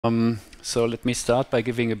So let me start by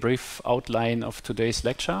giving a brief outline of today's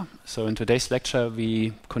lecture. So in today's lecture,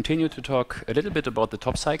 we continue to talk a little bit about the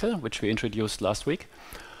top cycle, which we introduced last week.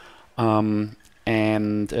 Then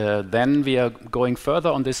we are going further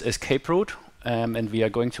on this escape route, and we are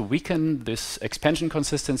going to weaken this expansion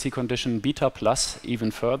consistency condition beta plus even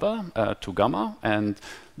further to gamma, and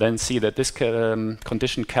then see that this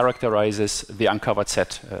condition characterizes the uncovered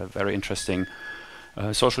set, very interesting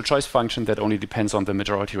social choice function that only depends on the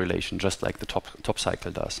majority relation, just like the top cycle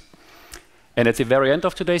does. And at the very end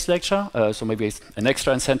of today's lecture, so maybe it's an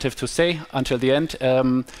extra incentive to stay until the end,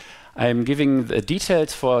 I'm giving the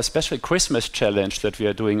details for a special Christmas challenge that we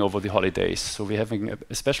are doing over the holidays. So we're having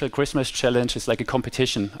a special Christmas challenge. It's like a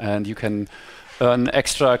competition, and you can earn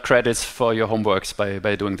extra credits for your homeworks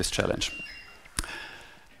by doing this challenge.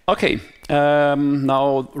 Okay,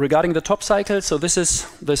 now regarding the top cycle, so this is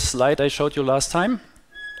the slide I showed you last time.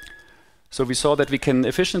 So we saw that we can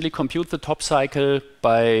efficiently compute the top cycle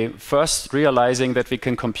by first realizing that we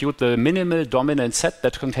can compute the minimal dominant set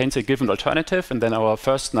that contains a given alternative, and then our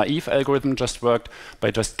first naive algorithm just worked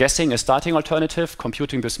by just guessing a starting alternative,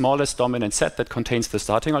 computing the smallest dominant set that contains the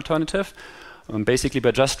starting alternative, basically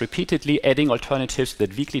by just repeatedly adding alternatives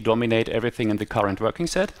that weakly dominate everything in the current working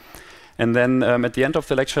set. And then at the end of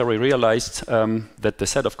the lecture, we realized that the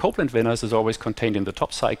set of Copeland winners is always contained in the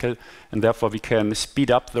top cycle, and therefore we can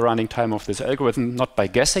speed up the running time of this algorithm, not by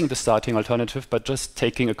guessing the starting alternative, but just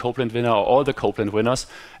taking a Copeland winner or all the Copeland winners,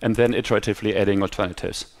 and then iteratively adding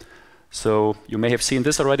alternatives. So you may have seen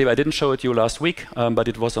this already. I didn't show it to you last week, but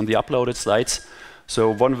it was on the uploaded slides.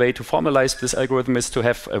 So one way to formalize this algorithm is to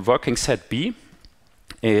have a working set B.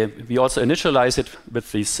 We also initialize it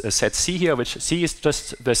with this set C here, which C is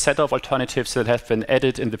just the set of alternatives that have been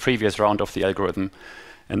added in the previous round of the algorithm.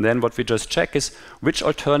 And then what we just check is which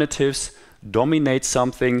alternatives dominate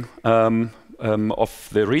something of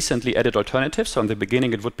the recently added alternatives. So in the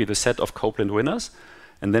beginning, it would be the set of Copeland winners.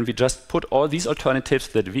 And then we just put all these alternatives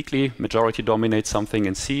that weakly majority dominate something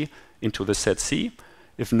in C into the set C.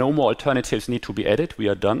 If no more alternatives need to be added, we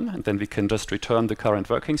are done, and then we can just return the current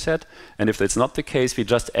working set. And if that's not the case, we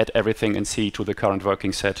just add everything in C to the current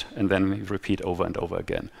working set, and then we repeat over and over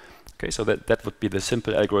again. Okay, so that would be the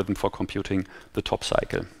simple algorithm for computing the top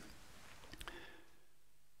cycle.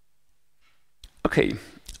 Okay,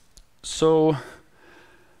 so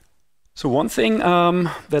one thing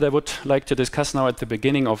that I would like to discuss now at the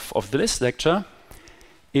beginning of this lecture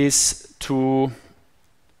is to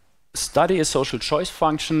study a social choice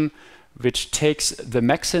function which takes the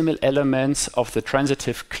maximal elements of the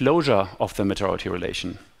transitive closure of the majority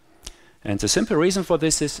relation. And the simple reason for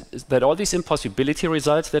this is that all these impossibility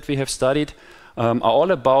results that we have studied are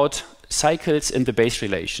all about cycles in the base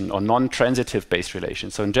relation or non-transitive base relation.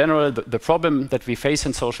 So in general, the problem that we face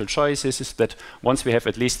in social choice is that once we have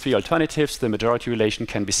at least 3 alternatives, the majority relation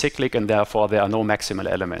can be cyclic, and therefore there are no maximal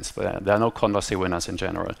elements. There are no Condorcet winners in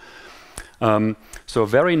general. So a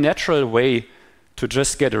very natural way to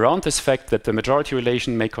just get around this fact that the majority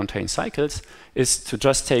relation may contain cycles is to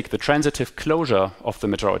just take the transitive closure of the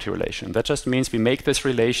majority relation. That just means we make this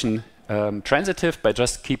relation transitive by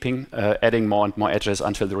just keeping adding more and more edges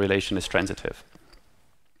until the relation is transitive.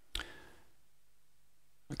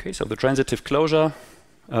 Okay, so the transitive closure.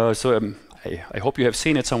 I hope you have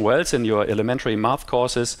seen it somewhere else in your elementary math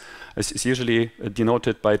courses. It's usually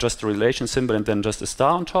denoted by just a relation symbol and then just a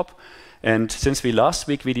star on top. And since last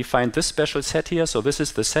week we defined this special set here, so this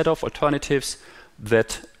is the set of alternatives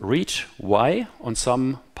that reach y on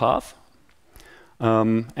some path.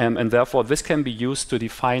 And therefore this can be used to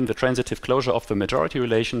define the transitive closure of the majority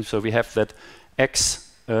relation. So we have that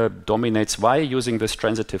x dominates y using this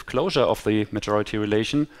transitive closure of the majority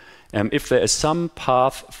relation if there is some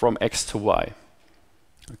path from x to y.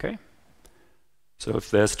 Okay? So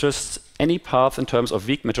if there's just any path in terms of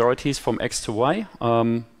weak majorities from x to y,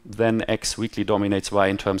 then x weakly dominates y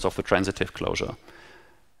in terms of the transitive closure.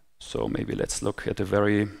 So maybe let's look at a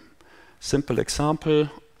very simple example.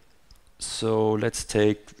 So let's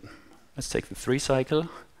take the 3 cycle,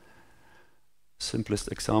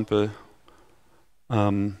 simplest example,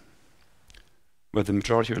 where the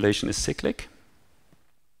majority relation is cyclic.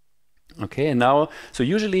 Okay, and now, so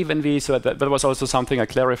usually when that was also something I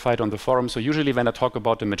clarified on the forum. So usually when I talk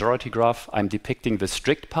about the majority graph, I'm depicting the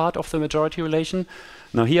strict part of the majority relation.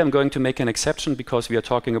 Now here I'm going to make an exception because we are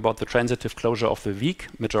talking about the transitive closure of the weak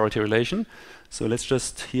majority relation. So let's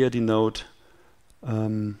just here denote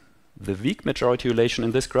the weak majority relation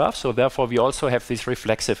in this graph. So therefore we also have these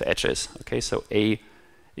reflexive edges. Okay, so A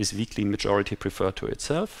is weakly majority preferred to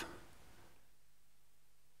itself.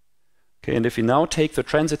 Okay, and if we now take the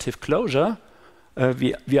transitive closure,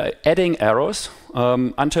 we are adding arrows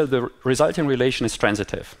until the resulting relation is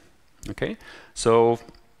transitive. Okay, so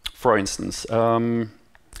for instance,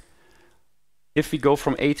 if we go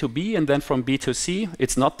from A to B and then from B to C,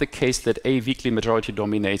 it's not the case that A weakly majority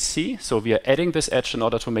dominates C. So we are adding this edge in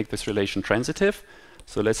order to make this relation transitive.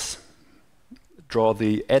 So let's draw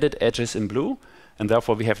the added edges in blue, and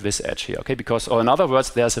therefore we have this edge here. Okay, because, or in other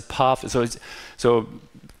words, there's a path. So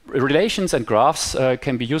relations and graphs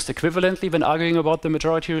can be used equivalently when arguing about the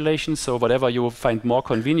majority relation. So whatever you find more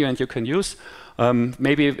convenient, you can use.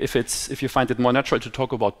 Maybe if you find it more natural to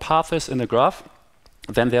talk about paths in a graph,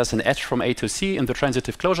 then there's an edge from A to C in the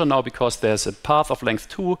transitive closure now, because there's a path of length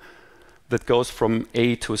 2 that goes from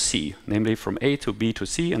A to C, namely from A to B to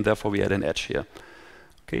C, and therefore we add an edge here.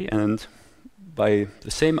 Okay, and by the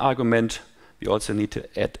same argument, we also need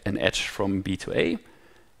to add an edge from B to A,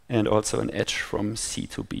 and also an edge from C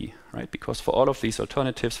to B, right? Because for all of these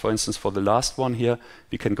alternatives, for instance, for the last one here,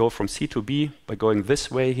 we can go from C to B by going this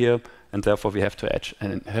way here, and therefore we have to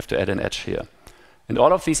add an edge here. And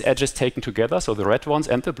all of these edges taken together, so the red ones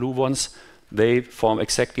and the blue ones, they form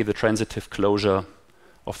exactly the transitive closure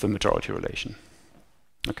of the majority relation.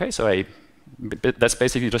 Okay, so that's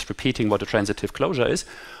basically just repeating what a transitive closure is.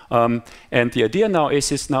 And the idea now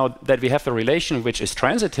is now that we have a relation which is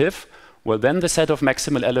transitive, well, then the set of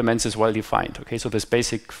maximal elements is well defined. Okay, so this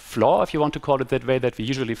basic flaw, if you want to call it that way, that we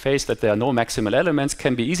usually face, that there are no maximal elements,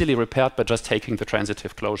 can be easily repaired by just taking the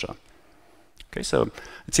transitive closure. Okay, so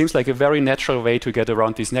it seems like a very natural way to get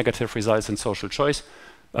around these negative results in social choice.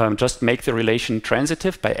 Just make the relation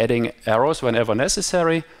transitive by adding arrows whenever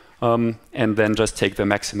necessary, and then just take the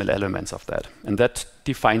maximal elements of that. And that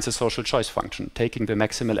defines a social choice function, taking the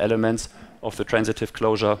maximal elements of the transitive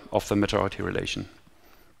closure of the majority relation.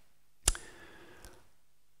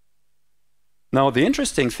 Now, the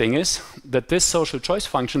interesting thing is that this social choice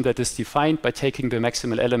function that is defined by taking the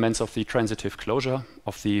maximal elements of the transitive closure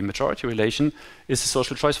of the majority relation is a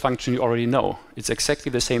social choice function you already know. It's exactly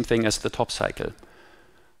the same thing as the top cycle.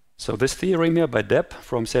 So this theorem here by Depp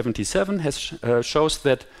from 1977 shows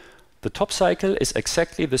that the top cycle is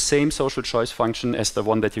exactly the same social choice function as the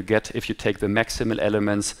one that you get if you take the maximal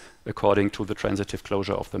elements according to the transitive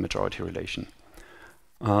closure of the majority relation.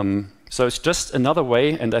 So it's just another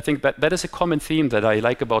way, and I think that is a common theme that I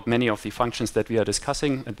like about many of the functions that we are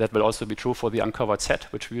discussing, and that will also be true for the uncovered set,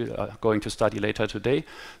 which we are going to study later today.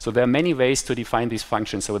 So there are many ways to define these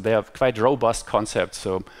functions, so they are quite robust concepts.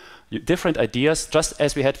 So different ideas, just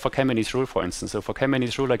as we had for Kameni's rule, for instance. So for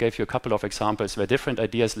Kameni's rule, I gave you a couple of examples where different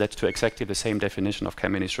ideas led to exactly the same definition of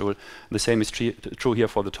Kameni's rule. The same is true here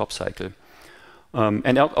for the top cycle.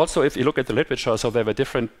 And also, if you look at the literature, so there were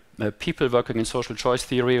different people working in social choice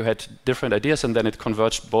theory who had different ideas, and then it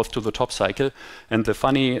converged both to the top cycle. And the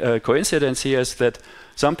funny coincidence here is that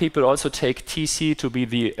some people also take TC to be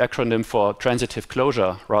the acronym for transitive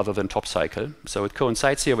closure rather than top cycle. So it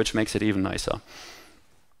coincides here, which makes it even nicer.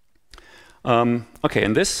 Okay,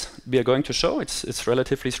 and this we are going to show, it's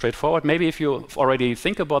relatively straightforward. Maybe if you already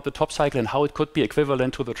think about the top cycle and how it could be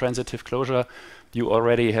equivalent to the transitive closure, you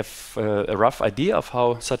already have a rough idea of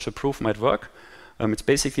how such a proof might work. It's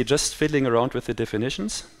basically just fiddling around with the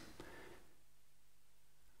definitions.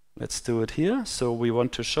 Let's do it here. So we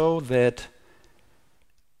want to show that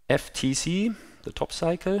FTC, the top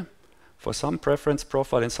cycle, for some preference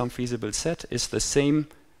profile in some feasible set is the same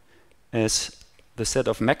as the set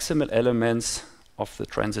of maximal elements of the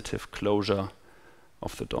transitive closure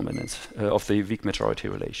of the dominance of the weak majority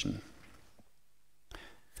relation.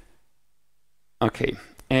 Okay,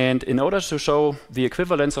 and in order to show the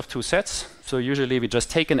equivalence of two sets, so usually we just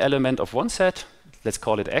take an element of one set, let's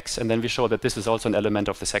call it X, and then we show that this is also an element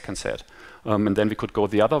of the second set. And then we could go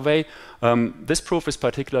the other way. This proof is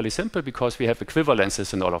particularly simple because we have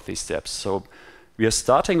equivalences in all of these steps. So we are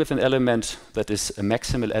starting with an element that is a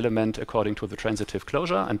maximal element according to the transitive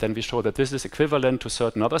closure, and then we show that this is equivalent to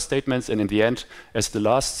certain other statements, and in the end, as the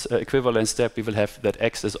last equivalence step, we will have that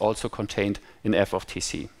X is also contained in f of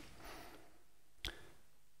Tc.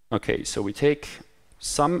 Okay, so we take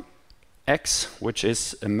some X, which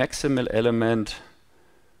is a maximal element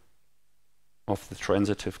of the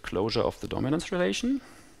transitive closure of the dominance relation.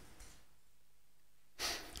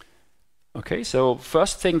 Okay, so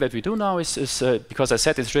first thing that we do now is because I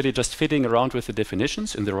said it's really just fiddling around with the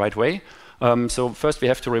definitions in the right way. So first we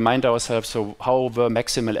have to remind ourselves, so how were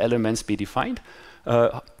maximal elements be defined?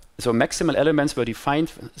 So maximal elements were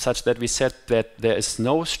defined such that we said that there is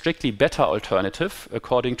no strictly better alternative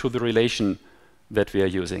according to the relation that we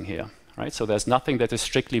are using here, right? So there's nothing that is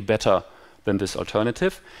strictly better than this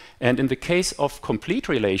alternative. And in the case of complete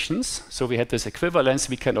relations, so we had this equivalence,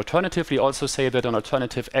 we can alternatively also say that an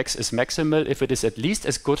alternative X is maximal if it is at least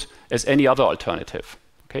as good as any other alternative.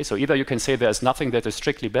 Okay, so either you can say there's nothing that is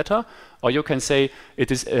strictly better, or you can say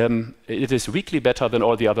it is weakly better than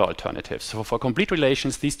all the other alternatives. So for complete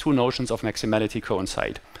relations, these two notions of maximality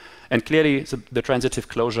coincide. And clearly, the transitive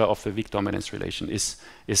closure of the weak dominance relation is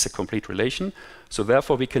a complete relation. So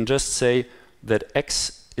therefore, we can just say that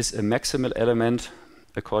X is a maximal element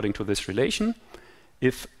according to this relation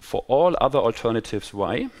if for all other alternatives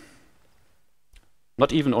Y,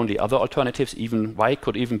 not even only other alternatives, even Y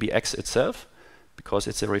could even be X itself, because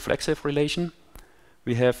it's a reflexive relation,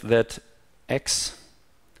 we have that X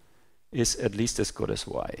is at least as good as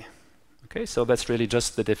Y. Okay, so that's really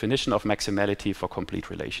just the definition of maximality for complete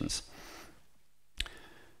relations.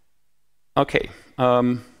 Okay,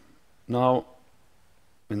 now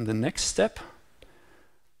in the next step,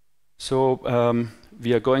 so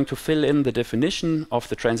we are going to fill in the definition of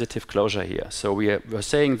the transitive closure here. So we're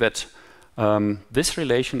saying that this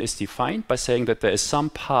relation is defined by saying that there is some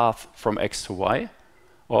path from X to Y,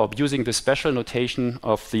 or using the special notation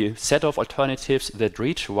of the set of alternatives that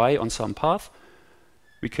reach Y on some path,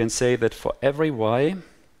 we can say that for every Y,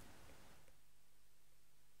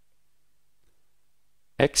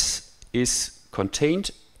 X is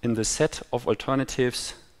contained in the set of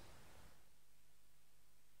alternatives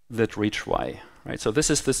that reach Y. Right? So this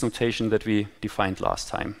is this notation that we defined last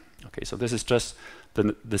time. Okay, so this is just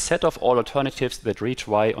the set of all alternatives that reach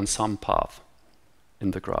Y on some path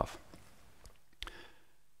in the graph.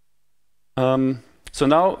 So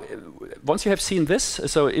now, once you have seen this,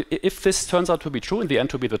 so if this turns out to be true, in the end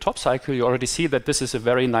to be the top cycle, you already see that this is a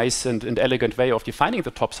very nice and elegant way of defining the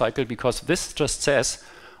top cycle, because this just says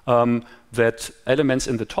that elements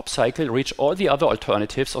in the top cycle reach all the other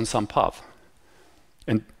alternatives on some path.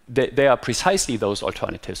 And they are precisely those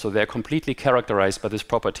alternatives, so they're completely characterized by this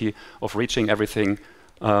property of reaching everything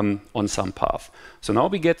on some path. So now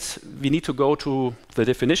we need to go to the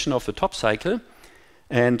definition of the top cycle.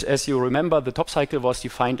 And as you remember, the top cycle was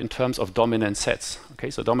defined in terms of dominant sets. Okay,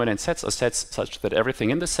 so dominant sets are sets such that everything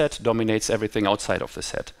in the set dominates everything outside of the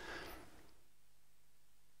set.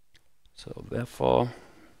 So therefore,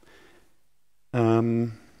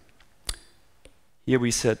 here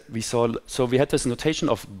we had this notation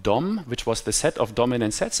of DOM, which was the set of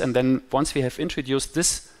dominant sets. And then once we have introduced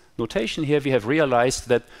this notation here, we have realized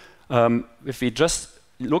that if we just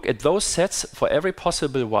look at those sets for every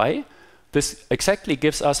possible Y, this exactly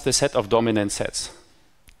gives us the set of dominant sets,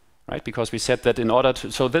 right? Because we said that in order to,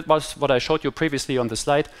 so that was what I showed you previously on the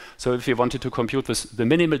slide. So if you wanted to compute the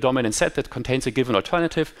minimal dominant set that contains a given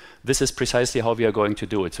alternative, this is precisely how we are going to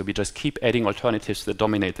do it. So we just keep adding alternatives that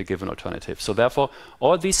dominate the given alternative. So therefore,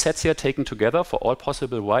 all these sets here taken together for all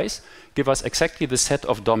possible Ys give us exactly the set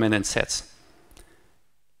of dominant sets.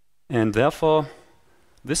 And therefore,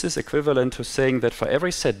 this is equivalent to saying that for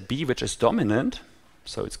every set B which is dominant,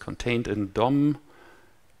 so it's contained in DOM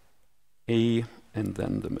A and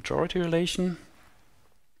then the majority relation,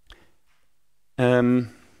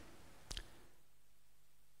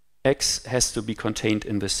 X has to be contained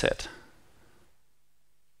in this set.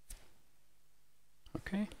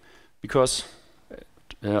 Okay, because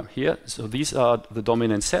here, so these are the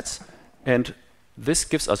dominant sets, and this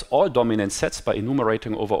gives us all dominant sets by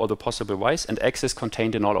enumerating over all the possible Ys, and X is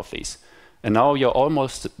contained in all of these. And now you're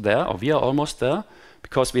almost there, or we are almost there,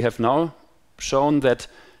 because we have now shown that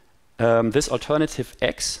this alternative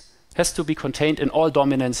X has to be contained in all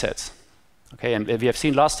dominant sets. Okay, and we have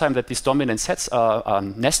seen last time that these dominant sets are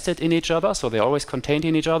nested in each other, so they're always contained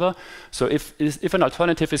in each other. So if an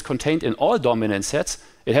alternative is contained in all dominant sets,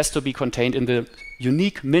 it has to be contained in the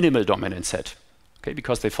unique minimal dominant set, okay,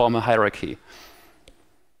 because they form a hierarchy.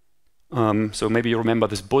 So maybe you remember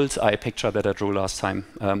this bullseye picture that I drew last time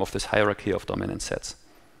of this hierarchy of dominant sets.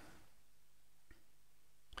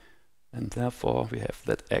 And therefore, we have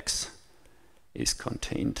that X is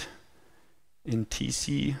contained in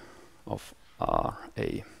TC of RA.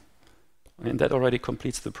 And that already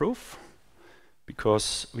completes the proof,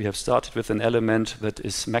 because we have started with an element that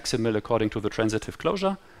is maximal according to the transitive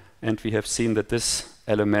closure, and we have seen that this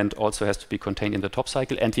element also has to be contained in the top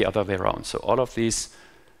cycle and the other way around. So all of these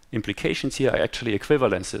implications here are actually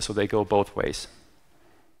equivalences, so they go both ways.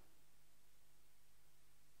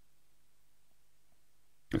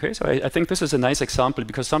 Okay, so I think this is a nice example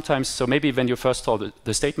because sometimes, so maybe when you first saw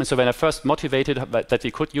the statement, so when I first motivated that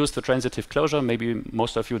we could use the transitive closure, maybe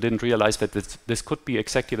most of you didn't realize that this could be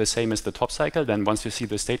exactly the same as the top cycle. Then once you see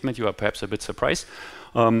the statement, you are perhaps a bit surprised.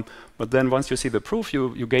 But then once you see the proof,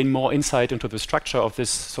 you gain more insight into the structure of this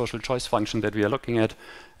social choice function that we are looking at.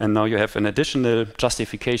 And now you have an additional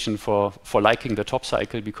justification for liking the top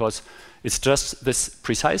cycle because it's just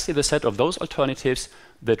precisely the set of those alternatives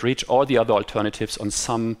that reach all the other alternatives on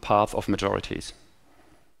some path of majorities.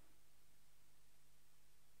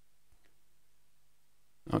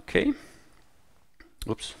 Okay.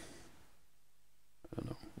 Oops. I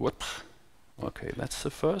don't know. Whoop. Okay, that's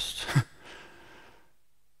the first.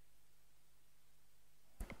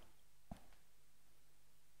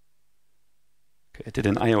 Okay, I did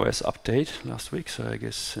an iOS update last week, so I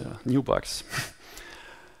guess new bugs.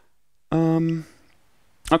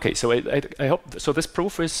 Okay, so I hope so. This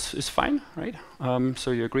proof is fine, right?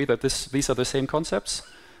 So you agree that these are the same concepts.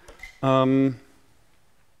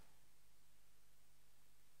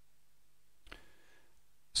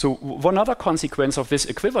 So one other consequence of this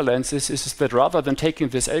equivalence is that rather than taking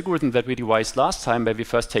this algorithm that we devised last time, where we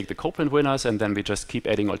first take the Copeland winners and then we just keep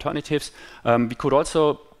adding alternatives, we could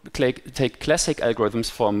also take classic algorithms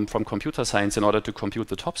from computer science in order to compute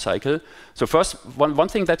the top cycle. So first, one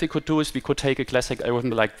thing that we could do is we could take a classic algorithm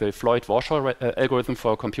like the Floyd-Warshall algorithm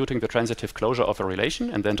for computing the transitive closure of a relation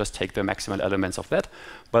and then just take the maximal elements of that.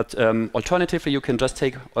 But alternatively, you can just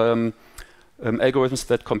take algorithms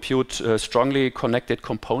that compute strongly connected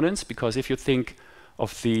components, because if you think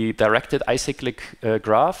of the directed acyclic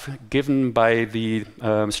graph given by the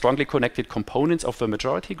strongly connected components of the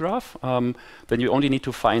majority graph, then you only need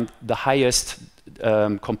to find the highest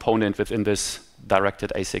component within this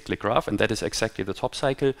directed acyclic graph, and that is exactly the top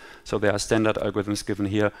cycle. So there are standard algorithms given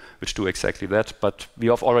here which do exactly that, but we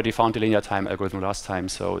have already found the linear time algorithm last time,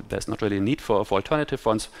 so there's not really a need for alternative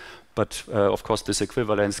ones, but of course this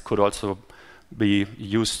equivalence could also be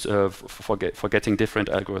used for getting different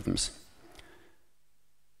algorithms.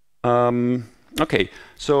 Okay,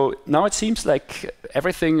 so now it seems like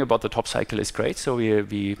everything about the top cycle is great. So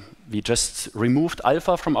we just removed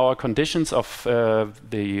alpha from our conditions of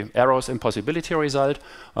the Arrow's impossibility result.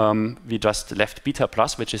 We just left beta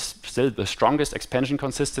plus, which is still the strongest expansion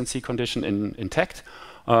consistency condition intact.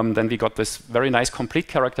 Then we got this very nice complete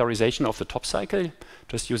characterization of the top cycle,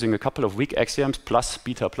 just using a couple of weak axioms plus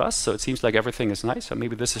beta plus. So it seems like everything is nice. So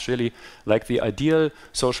maybe this is really like the ideal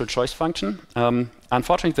social choice function.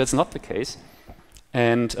 Unfortunately, that's not the case.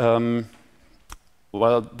 And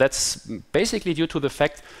well, that's basically due to the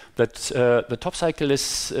fact that the top cycle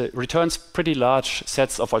returns pretty large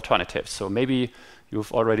sets of alternatives. So maybe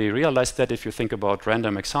you've already realized that if you think about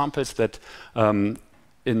random examples, that for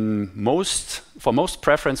most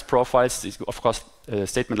preference profiles, of course, a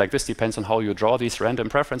statement like this depends on how you draw these random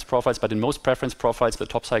preference profiles, but in most preference profiles, the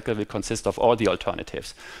top cycle will consist of all the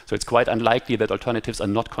alternatives. So it's quite unlikely that alternatives are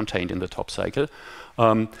not contained in the top cycle.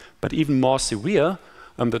 But even more severe,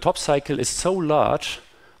 the top cycle is so large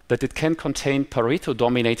that it can contain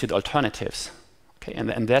Pareto-dominated alternatives. Okay,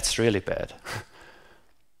 and that's really bad.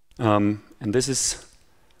 And this is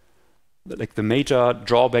like the major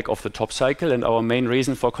drawback of the top cycle and our main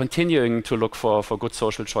reason for continuing to look for good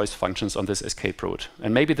social choice functions on this escape route.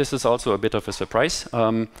 And maybe this is also a bit of a surprise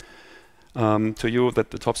to you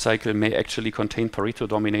that the top cycle may actually contain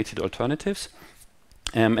Pareto-dominated alternatives.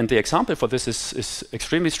 And the example for this is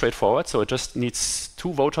extremely straightforward. So it just needs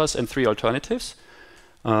 2 voters and 3 alternatives.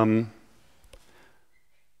 Let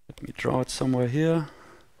me draw it somewhere here.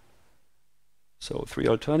 So 3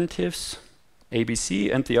 alternatives. ABC,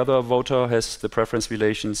 and the other voter has the preference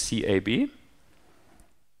relation CAB.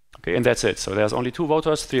 Okay, and that's it. So there's only 2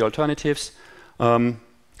 voters, 3 alternatives.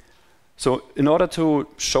 So in order to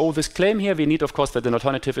show this claim here, we need, of course, that an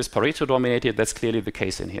alternative is Pareto dominated. That's clearly the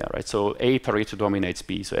case in here, right? So A Pareto dominates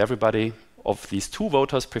B. So everybody of these 2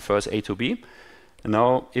 voters prefers A to B. And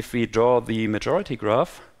now if we draw the majority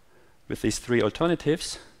graph with these 3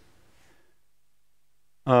 alternatives,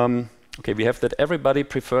 okay, we have that everybody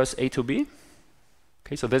prefers A to B.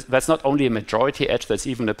 Okay, so that's not only a majority edge, that's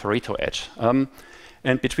even a Pareto edge.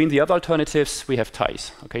 And between the other alternatives, we have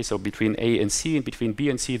ties. Okay, so between A and C and between B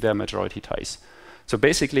and C, there are majority ties. So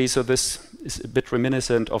basically, so this is a bit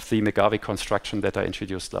reminiscent of the McGarvey construction that I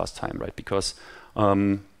introduced last time, right? Because,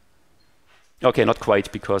 okay, not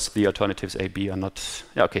quite, because the alternatives A, B are not,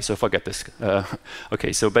 yeah, okay, so forget this.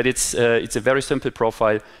 Okay, so, but it's a very simple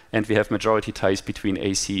profile, and we have majority ties between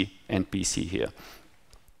AC and BC here.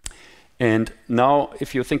 And now,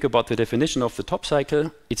 if you think about the definition of the top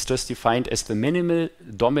cycle, it's just defined as the minimal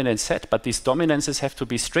dominant set, but these dominances have to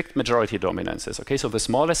be strict majority dominances. Okay, so the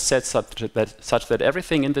smallest set such that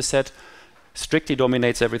everything in the set strictly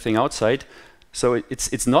dominates everything outside. So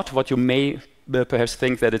it's not what you may perhaps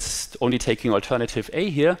think that it's only taking alternative A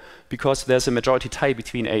here, because there's a majority tie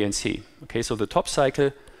between A and C. Okay, so the top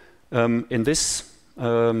cycle in this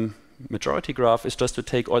majority graph is just to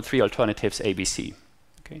take all three alternatives A, B, C.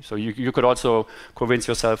 Okay, so you could also convince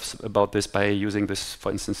yourselves about this by using this,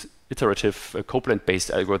 for instance, iterative Copeland-based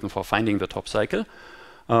algorithm for finding the top cycle.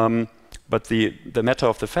 But the matter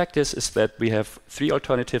of the fact is that we have three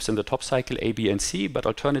alternatives in the top cycle, A, B, and C, but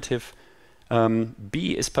alternative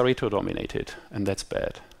B is Pareto dominated, and that's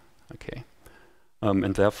bad. Okay,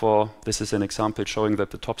 and therefore this is an example showing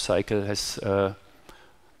that the top cycle has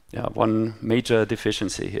one major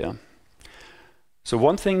deficiency here. So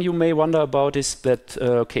one thing you may wonder about is that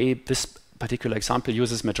okay, this particular example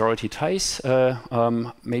uses majority ties.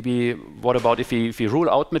 Maybe what about if we rule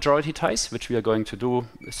out majority ties, which we are going to do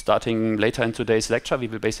starting later in today's lecture. We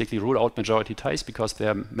will basically rule out majority ties because they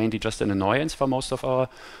are mainly just an annoyance for most of our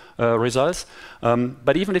results.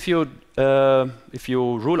 But even if you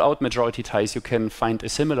rule out majority ties, you can find a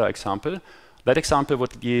similar example. That example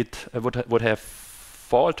would have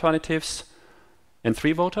 4 alternatives and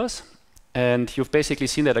 3 voters. And you've basically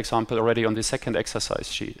seen that example already on the second exercise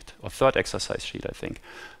sheet, or third exercise sheet, I think.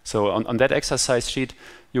 So on that exercise sheet,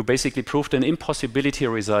 you basically proved an impossibility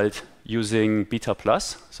result using beta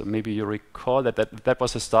plus. So maybe you recall that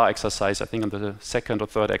was a star exercise, I think, on the second or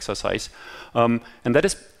third exercise. And that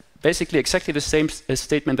is basically exactly the same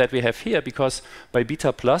statement that we have here, because by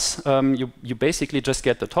beta plus, you basically just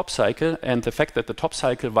get the top cycle, and the fact that the top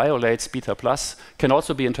cycle violates beta plus can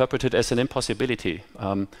also be interpreted as an impossibility.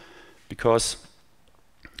 Because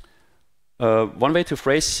one way to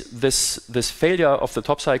phrase this failure of the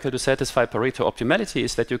top cycle to satisfy Pareto optimality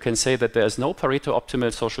is that you can say that there is no Pareto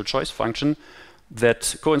optimal social choice function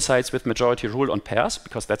that coincides with majority rule on pairs,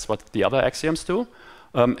 because that's what the other axioms do,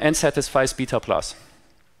 and satisfies beta plus.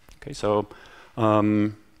 Okay, so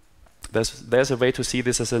there's a way to see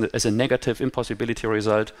this as a negative impossibility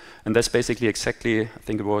result, and that's basically exactly, I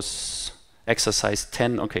think it was exercise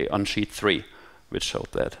 10, okay, on sheet 3, which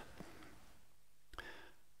showed that.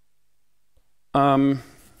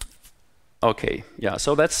 Okay, yeah,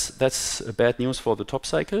 so that's bad news for the top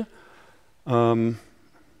cycle. Okay,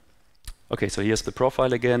 so here's the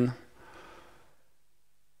profile again.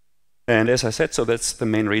 And as I said, so that's the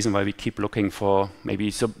main reason why we keep looking for maybe,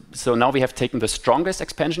 so now we have taken the strongest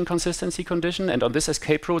expansion consistency condition, and on this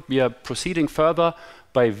escape route we are proceeding further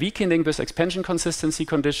by weakening this expansion consistency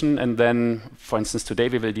condition, and then, for instance, today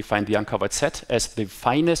we will define the uncovered set as the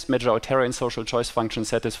finest majoritarian social choice function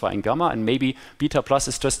satisfying gamma, and maybe beta plus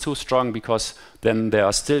is just too strong because then there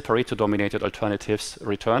are still Pareto dominated alternatives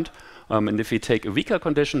returned. And if we take a weaker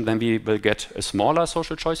condition, then we will get a smaller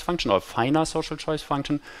social choice function or a finer social choice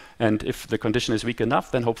function. And if the condition is weak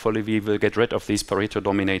enough, then hopefully we will get rid of these Pareto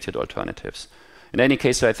dominated alternatives. In any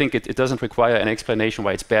case, I think it doesn't require an explanation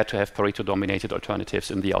why it's bad to have Pareto dominated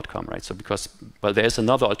alternatives in the outcome, right? So because, well, there is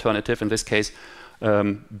another alternative. In this case,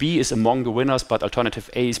 B is among the winners, but alternative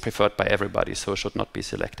A is preferred by everybody, so it should not be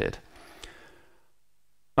selected.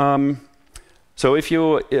 So if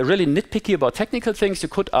you're really nitpicky about technical things, you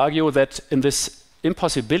could argue that in this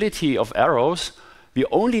impossibility of arrows, we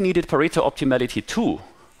only needed Pareto optimality 2,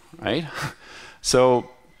 right? So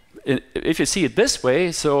if you see it this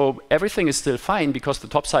way, so everything is still fine because the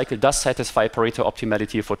top cycle does satisfy Pareto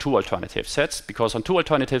optimality for 2 alternative sets, because on 2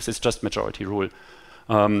 alternatives it's just majority rule.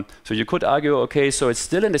 So you could argue, okay, so it's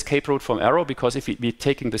still an escape route from arrow, because if we're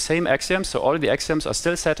taking the same axioms, so all the axioms are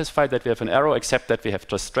still satisfied that we have an arrow, except that we have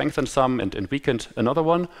just strengthened some and weakened another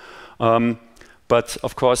one. But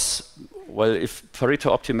of course, well, if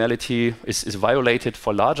Pareto optimality is violated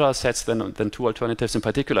for larger sets than 2 alternatives, in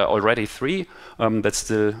particular already 3, that's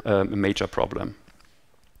still a major problem.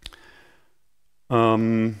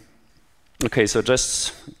 Okay, so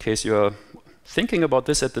just in case you're thinking about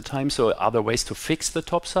this at the time, so are there ways to fix the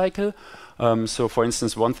top cycle? So for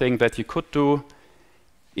instance, one thing that you could do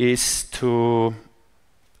is to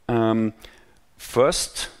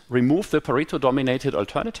first remove the Pareto dominated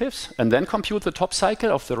alternatives and then compute the top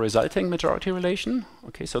cycle of the resulting majority relation.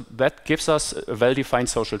 Okay, so that gives us a well-defined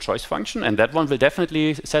social choice function, and that one will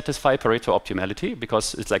definitely satisfy Pareto optimality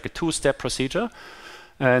because it's like a 2-step procedure.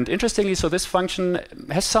 And interestingly, so this function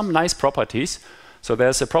has some nice properties. So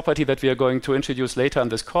there's a property that we are going to introduce later in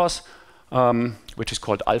this course, which is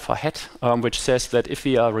called alpha hat, which says that if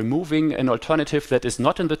we are removing an alternative that is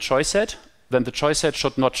not in the choice set, then the choice set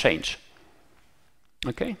should not change.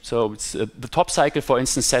 Okay, so it's, the top cycle, for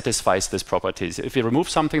instance, satisfies this properties. If you remove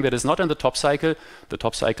something that is not in the top cycle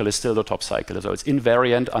is still the top cycle. So it's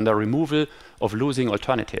invariant under removal of losing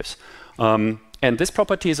alternatives. And this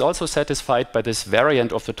property is also satisfied by this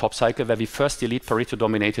variant of the top cycle where we first delete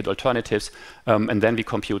Pareto-dominated alternatives and then we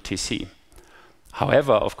compute TC.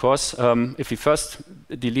 However, of course, if we first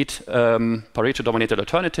delete Pareto-dominated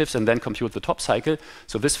alternatives and then compute the top cycle,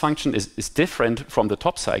 so this function is different from the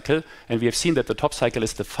top cycle, and we have seen that the top cycle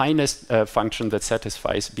is the finest function that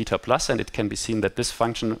satisfies beta plus, and it can be seen that this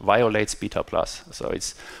function violates beta plus. So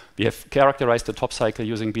we have characterized the top cycle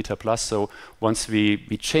using beta plus, so once we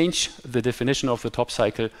change the definition of the top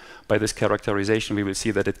cycle by this characterization, we will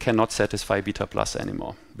see that it cannot satisfy beta plus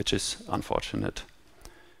anymore, which is unfortunate.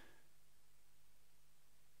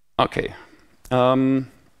 Okay, so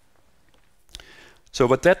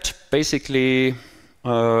what that basically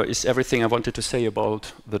is everything I wanted to say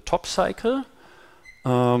about the top cycle.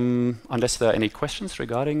 Unless there are any questions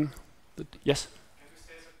regarding the, yes? Can you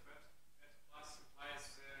say that plus implies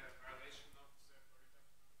violation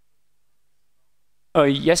of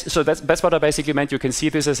yes, so that's what I basically meant. You can see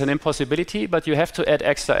this as an impossibility, but you have to add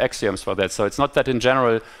extra axioms for that. So it's not that in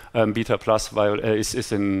general beta plus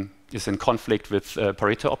is in conflict with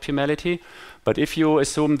Pareto optimality. But if you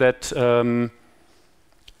assume that, so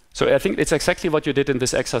I think it's exactly what you did in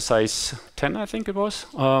this exercise 10, I think it was,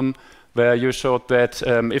 where you showed that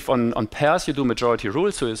if on pairs you do majority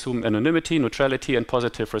rule, so you assume anonymity, neutrality, and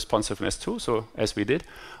positive responsiveness too, so as we did.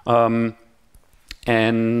 Right,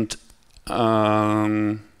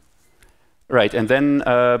 and then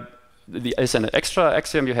as an extra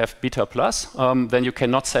axiom you have beta plus, then you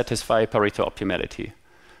cannot satisfy Pareto optimality.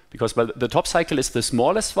 Because the top cycle is the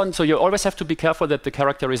smallest one, so you always have to be careful that the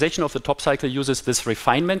characterization of the top cycle uses this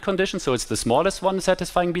refinement condition, so it's the smallest one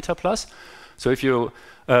satisfying beta plus. So if you,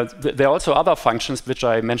 there are also other functions which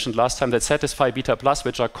I mentioned last time that satisfy beta plus,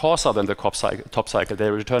 which are coarser than the top cycle.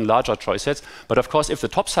 They return larger choice sets. But of course, if the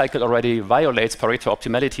top cycle already violates Pareto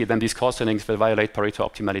optimality, then these coarsenings will violate Pareto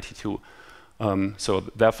optimality too. So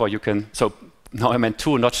therefore you can, so no, I meant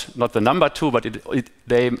 2, not the number 2, but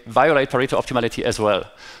they violate Pareto optimality as well.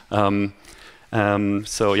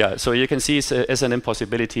 So yeah, so you can see it as an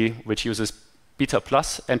impossibility which uses beta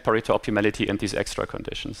plus and Pareto optimality and these extra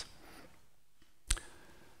conditions.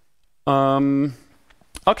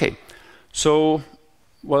 Okay, so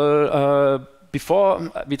well,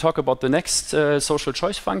 before we talk about the next social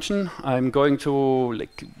choice function, I'm going to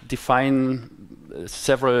define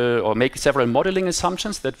several or make several modeling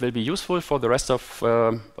assumptions that will be useful for the rest of,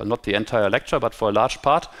 well, not the entire lecture, but for a large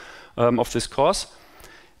part of this course.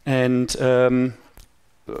 And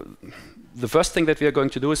the first thing that we are going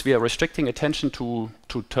to do is we are restricting attention to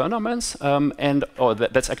tournaments,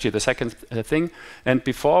 that's actually the second thing. And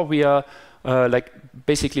before we are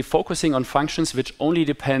basically focusing on functions which only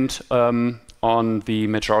depend on the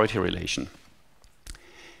majority relation.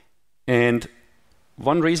 And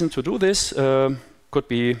one reason to do this could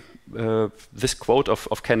be this quote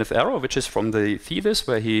of Kenneth Arrow, which is from the thesis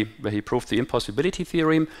where he proved the impossibility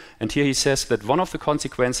theorem. And here he says that one of the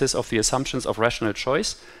consequences of the assumptions of rational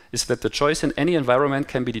choice is that the choice in any environment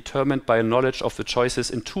can be determined by a knowledge of the choices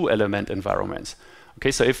in 2-element environments.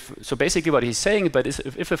 Okay, so basically what he's saying, but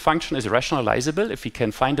if a function is rationalizable, if we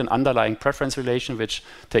can find an underlying preference relation which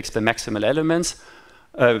takes the maximal elements,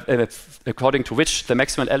 according to which the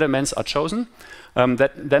maximal elements are chosen,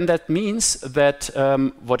 then that means that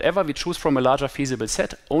whatever we choose from a larger feasible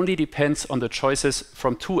set only depends on the choices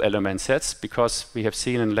from 2-element sets, because we have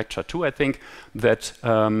seen in lecture 2, I think, that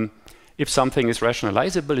if something is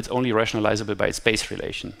rationalizable, it's only rationalizable by its base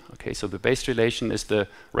relation. Okay, so the base relation is the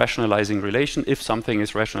rationalizing relation if something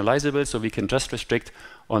is rationalizable, so we can just restrict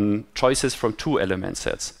on choices from 2-element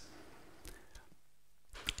sets.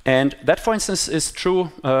 And that, for instance, is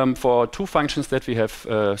true for 2 functions that we have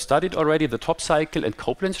studied already, the top cycle and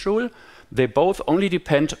Copeland's rule. They both only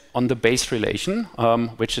depend on the base relation,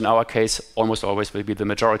 which in our case almost always will be the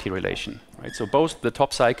majority relation. Right? So both the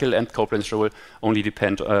top cycle and Copeland's rule only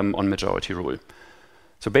depend on majority rule.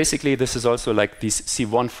 So basically, this is also like these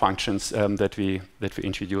C1 functions that we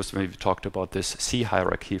introduced when we talked about this C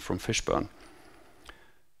hierarchy from Fishburne.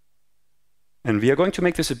 And we are going to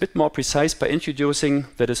make this a bit more precise by introducing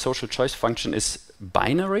that a social choice function is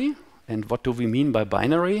binary. And what do we mean by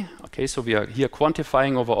binary? Okay, so we are here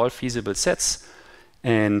quantifying over all feasible sets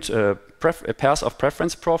and pairs of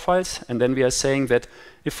preference profiles. And then we are saying that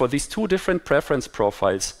if for these 2 different preference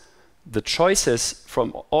profiles, the choices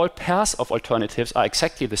from all pairs of alternatives are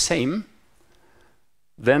exactly the same,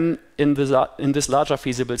 then in this larger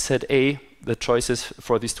feasible set A, the choices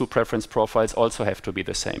for these 2 preference profiles also have to be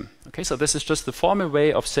the same. Okay, so this is just the formal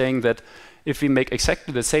way of saying that if we make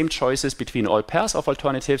exactly the same choices between all pairs of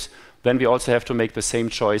alternatives, then we also have to make the same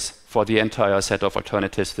choice for the entire set of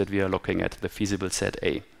alternatives that we are looking at, the feasible set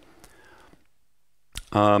A.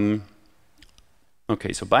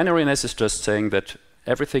 Okay, so binariness is just saying that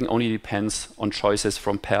everything only depends on choices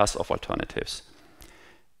from pairs of alternatives.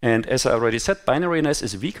 And as I already said, binariness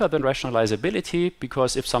is weaker than rationalizability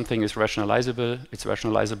because if something is rationalizable, it's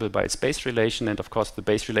rationalizable by its base relation. And of course, the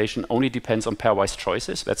base relation only depends on pairwise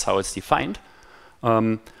choices. That's how it's defined.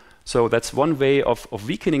 So that's one way of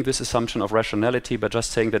weakening this assumption of rationality by just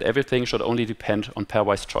saying that everything should only depend on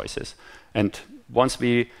pairwise choices. And once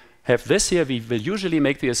we have this here, we will usually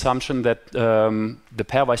make the assumption that the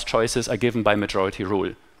pairwise choices are given by majority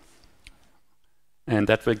rule. And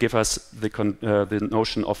that will give us the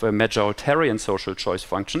notion of a majoritarian social choice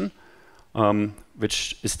function,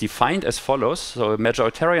 which is defined as follows. So a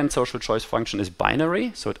majoritarian social choice function is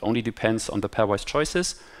binary, so it only depends on the pairwise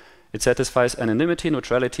choices. It satisfies anonymity,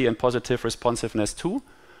 neutrality, and positive responsiveness too.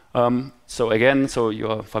 So again, so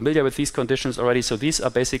you're familiar with these conditions already. So these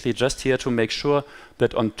are basically just here to make sure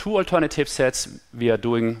that on two alternative sets, we are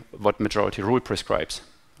doing what majority rule prescribes.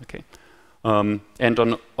 Okay. And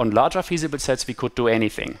on larger feasible sets, we could do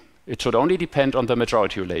anything. It should only depend on the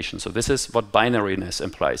majority relation. So this is what binariness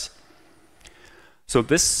implies. So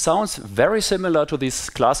this sounds very similar to this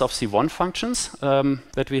class of C1 functions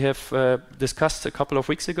that we have discussed a couple of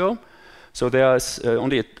weeks ago. So there's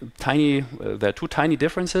only there are two tiny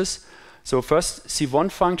differences. So first, C1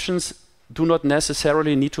 functions do not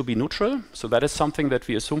necessarily need to be neutral. So that is something that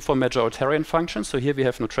we assume for majoritarian functions. So here we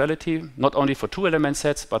have neutrality, not only for two-element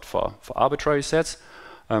sets, but for arbitrary sets.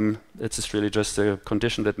 It's just really just a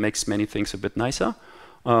condition that makes many things a bit nicer.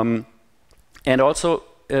 And also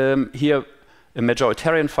here, a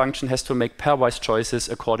majoritarian function has to make pairwise choices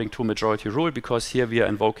according to majority rule, because here we are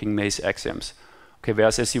invoking May's axioms. Okay,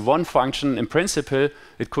 whereas a C1 function, in principle,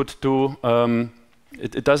 it could do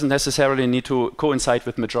it doesn't necessarily need to coincide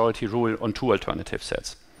with majority rule on two alternative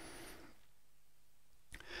sets.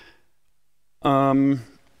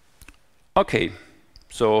 Okay,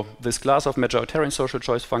 so this class of majoritarian social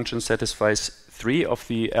choice functions satisfies three of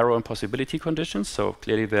the error and possibility conditions. So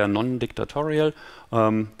clearly they are non-dictatorial.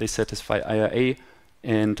 They satisfy IRA,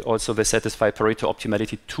 and also they satisfy Pareto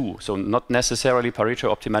optimality too. So not necessarily Pareto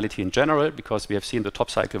optimality in general, because we have seen the top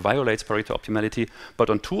cycle violates Pareto optimality, but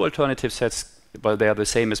on two alternative sets, well, they are the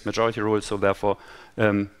same as majority rule, so therefore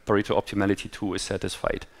Pareto optimality 2 is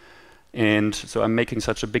satisfied. And so I'm making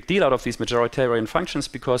such a big deal out of these majoritarian functions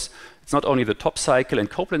because it's not only the top cycle and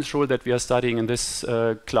Copeland's rule that we are studying in this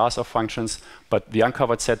class of functions, but the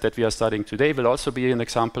uncovered set that we are studying today will also be an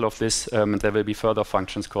example of this. And there will be further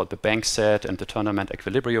functions called the Banks set and the tournament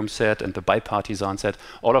equilibrium set and the bipartisan set.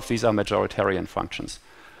 All of these are majoritarian functions.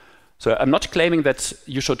 So I'm not claiming that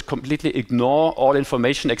you should completely ignore all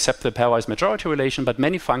information except the pairwise majority relation, but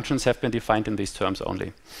many functions have been defined in these terms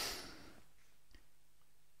only.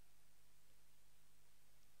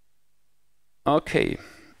 Okay,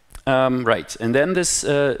 right. And then this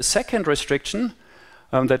second restriction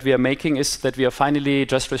that we are making is that we are finally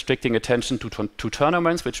just restricting attention to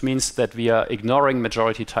tournaments, which means that we are ignoring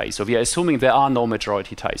majority ties. So we are assuming there are no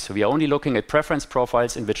majority ties. So we are only looking at preference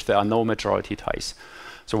profiles in which there are no majority ties.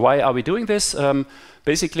 So why are we doing this?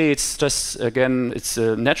 Basically, it's just, again, it's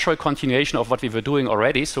a natural continuation of what we were doing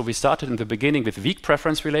already. So we started in the beginning with weak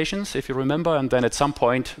preference relations, if you remember, and then at some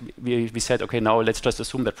point we said, okay, now let's just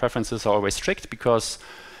assume that preferences are always strict because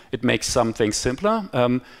it makes some things simpler.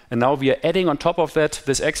 And now we are adding on top of that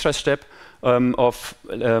this extra step of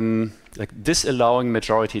like disallowing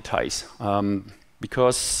majority ties.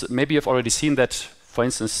 Because maybe you've already seen that, for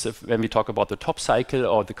instance, when we talk about the top cycle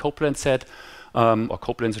or the Copeland set, or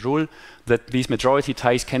Copeland's rule, that these majority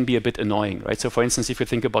ties can be a bit annoying, right? So for instance, if you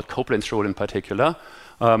think about Copeland's rule in particular,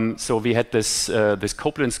 so we had this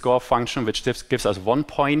Copeland score function, which gives us 1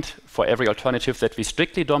 point for every alternative that we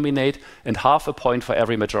strictly dominate and half a point for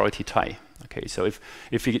every majority tie. Okay, so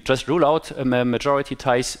if we just rule out majority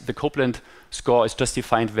ties, the Copeland score is just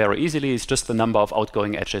defined very easily. It's just the number of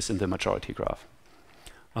outgoing edges in the majority graph.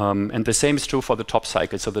 And the same is true for the top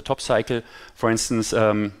cycle. So the top cycle, for instance,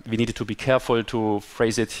 we needed to be careful to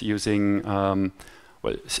phrase it using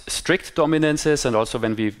well, strict dominances, and also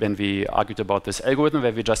when we argued about this algorithm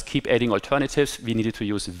where we just keep adding alternatives, we needed to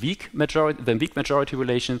use the weak majority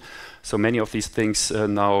relation. So many of these things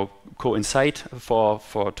now coincide for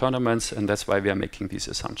tournaments, and that's why we are making these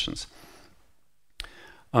assumptions.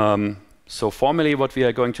 So formally, what we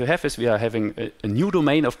are going to have is we are having a new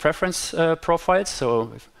domain of preference profiles.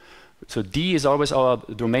 So D is always our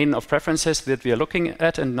domain of preferences that we are looking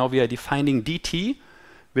at, and now we are defining DT,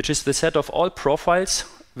 which is the set of all profiles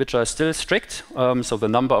which are still strict. So the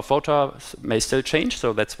number of voters may still change.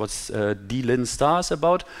 So that's what d-lin star is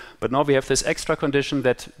about. But now we have this extra condition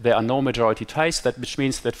that there are no majority ties, which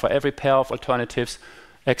means that for every pair of alternatives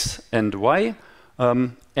x and y,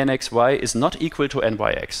 nxy is not equal to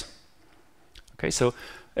nyx. Okay, so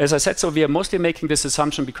as I said, so we are mostly making this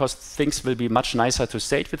assumption because things will be much nicer to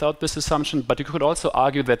state without this assumption. But you could also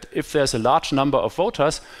argue that if there's a large number of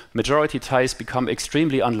voters, majority ties become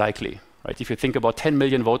extremely unlikely. Right? If you think about 10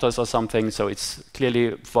 million voters or something, so it's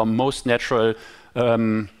clearly for most natural,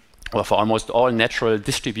 or for almost all natural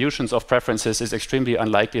distributions of preferences, is extremely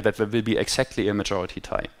unlikely that there will be exactly a majority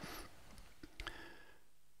tie.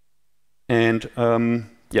 And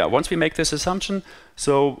yeah, once we make this assumption,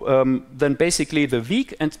 so then basically the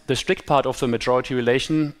weak and the strict part of the majority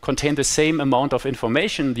relation contain the same amount of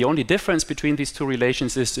information. The only difference between these two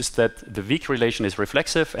relations is that the weak relation is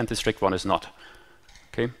reflexive and the strict one is not.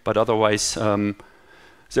 Okay, but otherwise, so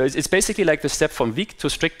it's basically like the step from weak to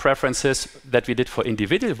strict preferences that we did for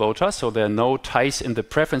individual voters. So there are no ties in the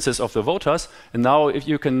preferences of the voters. And now if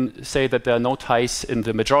you can say that there are no ties in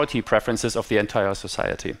the majority preferences of the entire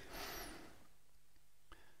society.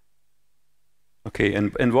 Okay,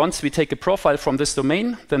 and once we take a profile from this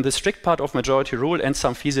domain, then the strict part of majority rule and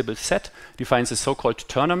some feasible set defines a so-called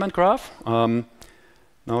tournament graph. Now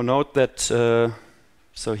note that,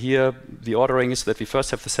 so here the ordering is that we first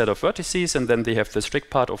have the set of vertices and then they have the strict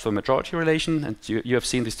part of the majority relation. And you have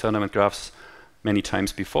seen these tournament graphs many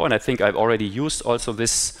times before. And I think I've already used also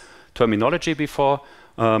this terminology before.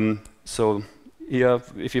 So here,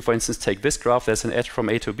 if you, for instance, take this graph, there's an edge from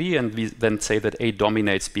A to B, and we then say that A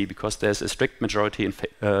dominates B because there's a strict majority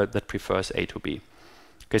that prefers A to B.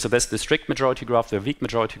 Okay, so that's the strict majority graph. The weak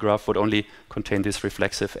majority graph would only contain these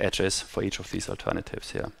reflexive edges for each of these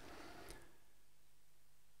alternatives here.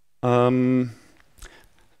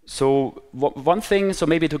 So one thing, so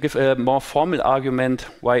maybe to give a more formal argument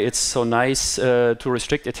why it's so nice to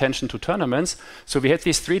restrict attention to tournaments. So we had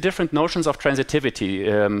these three different notions of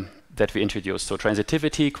transitivity that we introduced. So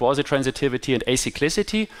transitivity, quasi-transitivity, and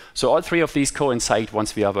acyclicity. So all three of these coincide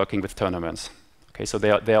once we are working with tournaments. Okay, so they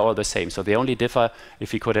are all the same. So they only differ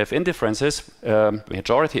if we could have indifferences,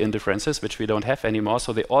 majority indifferences, which we don't have anymore.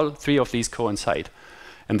 So all three of these coincide.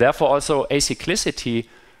 And therefore also acyclicity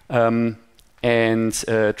and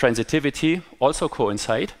transitivity also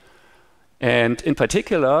coincide. And in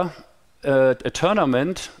particular, a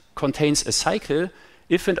tournament contains a cycle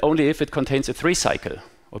if and only if it contains a three cycle.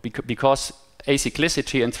 Or because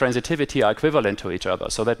acyclicity and transitivity are equivalent to each other.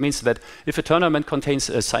 So that means that if a tournament contains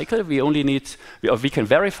a cycle, we can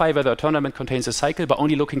verify whether a tournament contains a cycle by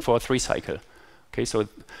only looking for a three cycle. Okay, so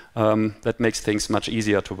that makes things much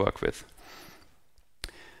easier to work with.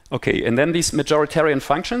 Okay, and then these majoritarian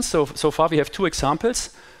functions. So far we have two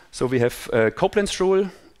examples. So we have Copeland's rule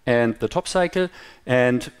and the top cycle.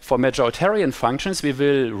 And for majoritarian functions, we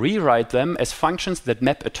will rewrite them as functions that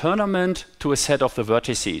map a tournament to a set of the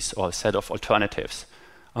vertices or a set of alternatives,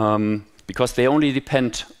 because they only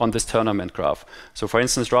depend on this tournament graph. So for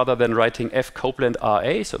instance, rather than writing F Copeland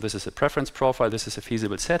RA, so this is a preference profile, this is a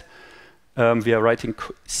feasible set, we are writing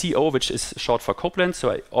CO, which is short for Copeland.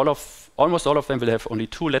 So almost all of them will have only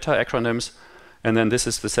two letter acronyms. And then this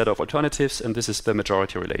is the set of alternatives, and this is the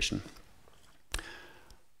majority relation.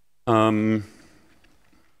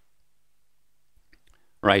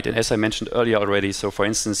 Right, and as I mentioned earlier already, so for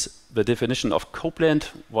instance, the definition of Copeland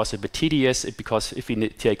was a bit tedious because if we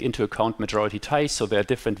take into account majority ties, so there are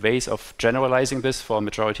different ways of generalizing this for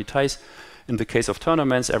majority ties. In the case of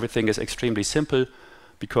tournaments, everything is extremely simple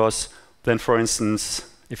because then, for instance,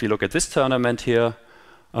 if you look at this tournament here,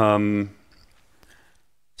 so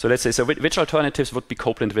let's say, so which alternatives would be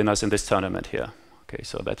Copeland winners in this tournament here? Okay,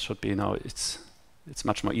 so that should be now, it's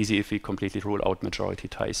much more easy if we completely rule out majority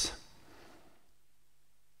ties.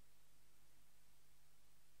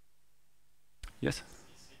 Yes?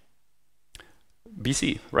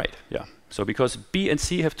 BC, right, yeah. So because B and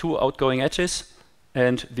C have two outgoing edges,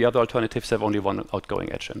 and the other alternatives have only one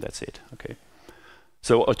outgoing edge, and that's it, okay.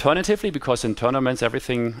 So alternatively, because in tournaments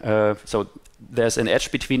everything, so there's an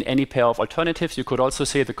edge between any pair of alternatives, you could also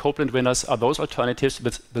say the Copeland winners are those alternatives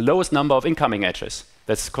with the lowest number of incoming edges.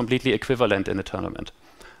 That's completely equivalent in a tournament.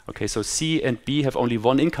 Okay, so C and B have only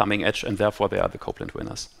one incoming edge, and therefore they are the Copeland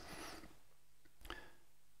winners.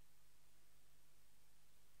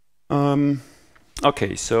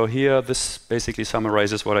 Okay, so here this basically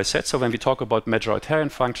summarizes what I said. So when we talk about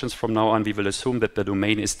majoritarian functions from now on, we will assume that the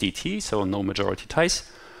domain is DT, so no majority ties.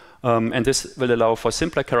 And this will allow for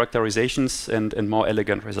simpler characterizations and more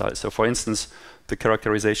elegant results. So for instance, the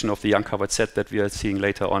characterization of the uncovered set that we are seeing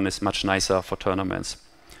later on is much nicer for tournaments.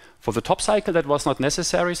 For the top cycle, that was not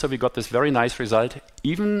necessary, so we got this very nice result,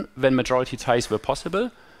 even when majority ties were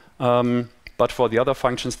possible. But for the other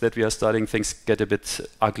functions that we are studying, things get a bit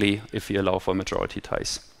ugly if we allow for majority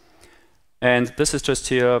ties. And this is just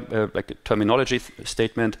here like a terminology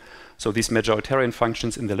statement. So these majoritarian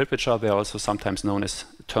functions in the literature, they are also sometimes known as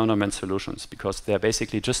tournament solutions, because they're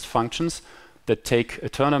basically just functions that take a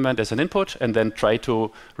tournament as an input and then try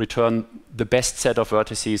to return the best set of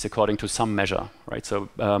vertices according to some measure, right? So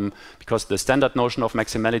because the standard notion of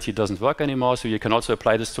maximality doesn't work anymore, so you can also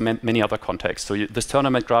apply this to many other contexts. So this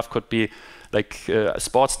tournament graph could be like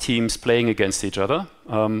sports teams playing against each other.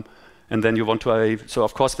 And then you want to, so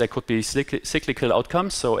of course there could be cyclical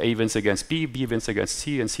outcomes. So A wins against B, B wins against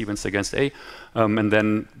C, and C wins against A. And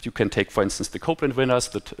then you can take, for instance, the Copeland winners,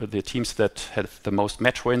 the teams that have the most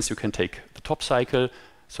match wins. You can take the top cycle.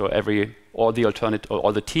 So all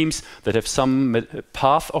the teams that have some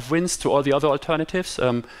path of wins to all the other alternatives,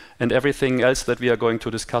 and everything else that we are going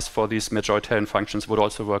to discuss for these majoritarian functions would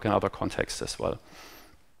also work in other contexts as well.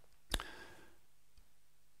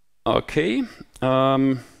 Okay.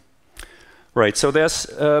 Right, so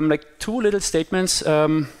there's like two little statements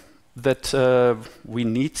that we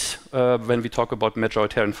need when we talk about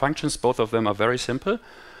majoritarian functions. Both of them are very simple.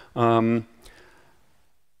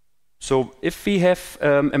 So if we have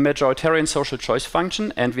a majoritarian social choice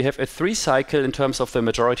function and we have a 3 cycle in terms of the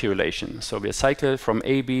majority relation. So we cycle from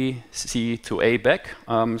A, B, C to A back.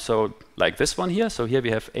 So like this one here. So here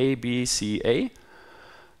we have A, B, C, A.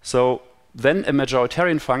 So then a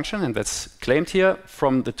majoritarian function, and that's claimed here,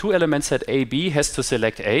 from the 2 element set A, B has to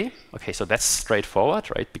select A. Okay, so that's straightforward,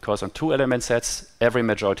 right? Because on 2 element sets, every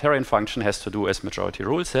majoritarian function has to do as majority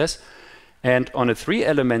rule says. And on a 3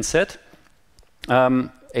 element set,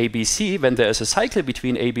 A, B, C, when there is a cycle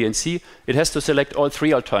between A, B, and C, it has to select all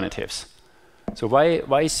 3 alternatives. So why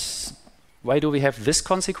do we have this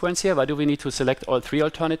consequence here? Why do we need to select all 3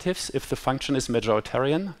 alternatives if the function is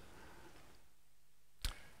majoritarian?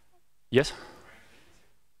 Yes?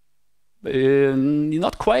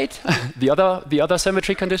 Not quite. the other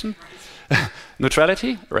symmetry condition?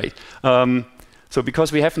 Neutrality? Right. So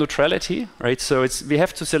because we have neutrality, right? So we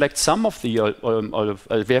have to select some of the,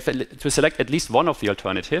 we have to select at least one of the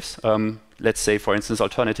alternatives. Let's say, for instance,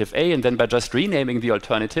 alternative A, and then by just renaming the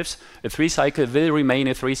alternatives, a 3 cycle will remain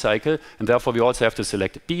a 3 cycle, and therefore we also have to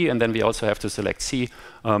select B, and then we also have to select C,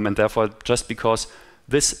 and therefore just because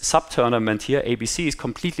this subtournament here, ABC, is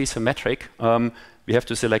completely symmetric, we have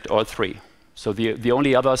to select all 3. So the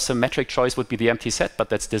only other symmetric choice would be the empty set, but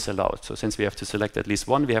that's disallowed. So since we have to select at least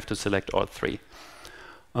one, we have to select all 3.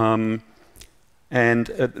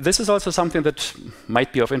 This is also something that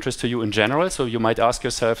might be of interest to you in general. So you might ask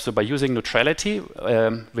yourself, so by using neutrality,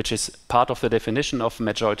 which is part of the definition of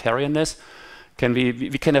majoritarianness,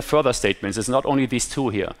 we can have further statements. It's not only these 2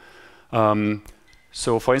 here.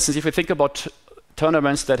 So for instance, if you think about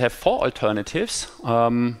tournaments that have 4 alternatives,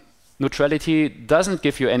 neutrality doesn't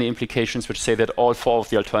give you any implications which say that all 4 of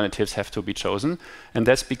the alternatives have to be chosen. And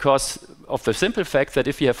that's because of the simple fact that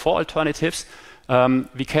if you have 4 alternatives,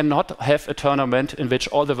 we cannot have a tournament in which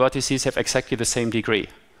all the vertices have exactly the same degree.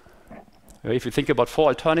 If you think about 4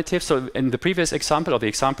 alternatives, so in the previous example, or the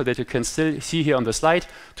example that you can still see here on the slide,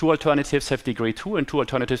 2 alternatives have degree 2 and 2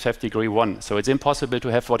 alternatives have degree 1. So it's impossible to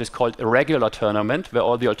have what is called a regular tournament where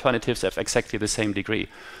all the alternatives have exactly the same degree.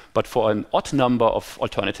 But for an odd number of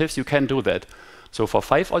alternatives, you can do that. So for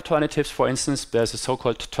 5 alternatives, for instance, there's a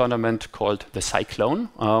so-called tournament called the cyclone,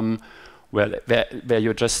 where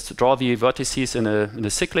you just draw the vertices in a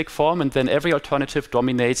cyclic form, and then every alternative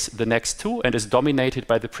dominates the next 2 and is dominated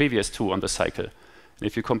by the previous 2 on the cycle. And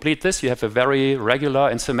if you complete this, you have a very regular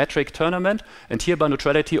and symmetric tournament, and here by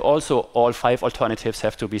neutrality also all 5 alternatives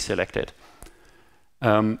have to be selected.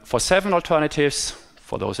 For 7 alternatives,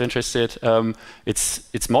 for those interested,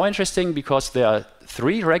 it's more interesting because there are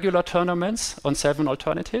 3 regular tournaments on 7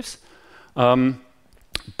 alternatives,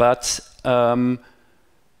 but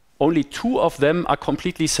only 2 of them are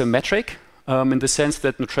completely symmetric in the sense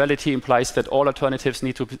that neutrality implies that all alternatives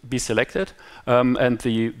need to be selected, and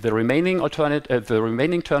the remaining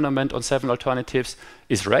tournament on 7 alternatives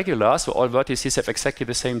is regular, so all vertices have exactly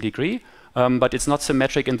the same degree, but it's not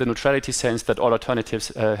symmetric in the neutrality sense that all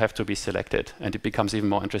alternatives have to be selected, and it becomes even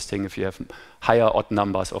more interesting if you have higher odd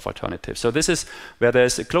numbers of alternatives. So this is where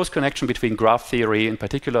there's a close connection between graph theory, in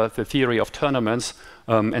particular the theory of tournaments,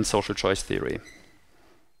 and social choice theory.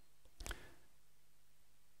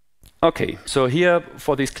 Okay, so here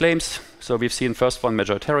for these claims, so we've seen first one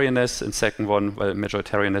majoritarianness, and second one, well,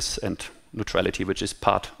 majoritarianness and neutrality, which is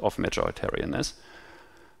part of majoritarianness.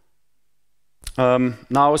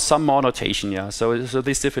 Now some more notation, yeah. So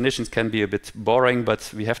these definitions can be a bit boring,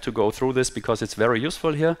 but we have to go through this because it's very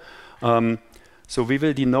useful here. So we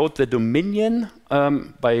will denote the dominion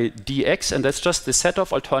by dx, and that's just the set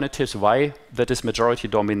of alternatives y that is majority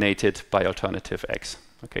dominated by alternative x.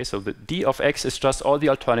 Okay, so the d of x is just all the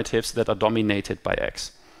alternatives that are dominated by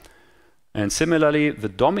x. And similarly, the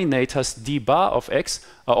dominators d bar of x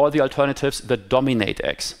are all the alternatives that dominate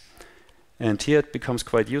x. And here it becomes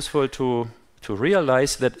quite useful to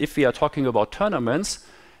realize that if we are talking about tournaments,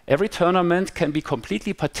 every tournament can be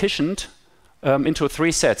completely partitioned into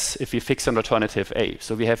 3 sets if we fix an alternative A.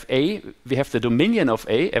 So we have A, we have the dominion of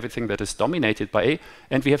A, everything that is dominated by A,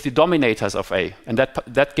 and we have the dominators of A. And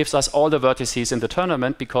that gives us all the vertices in the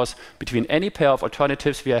tournament, because between any pair of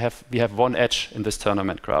alternatives we have one edge in this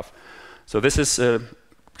tournament graph. So this is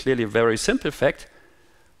clearly a very simple fact,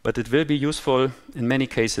 but it will be useful in many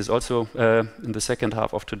cases. Also, in the second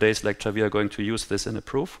half of today's lecture, we are going to use this in a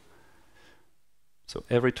proof. So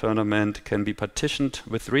every tournament can be partitioned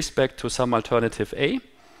with respect to some alternative A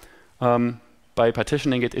by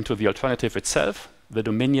partitioning it into the alternative itself, the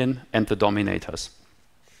dominion, and the dominators.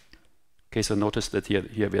 Okay, so notice that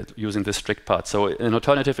here we are using the strict part. So an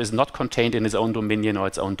alternative is not contained in its own dominion or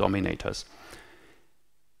its own dominators.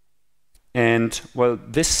 And well,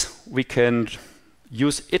 this we can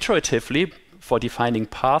use iteratively for defining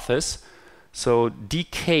paths. So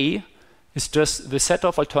dk is just the set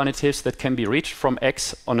of alternatives that can be reached from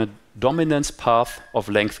x on a dominance path of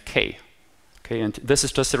length k. Okay, and this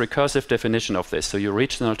is just a recursive definition of this. So you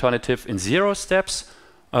reach an alternative in 0 steps.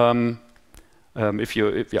 So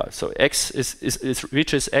x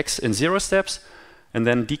reaches x in 0 steps, and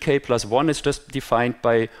then dk plus 1 is just defined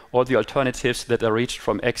by all the alternatives that are reached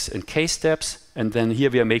from x in k steps, and then here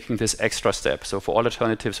we are making this extra step. So for all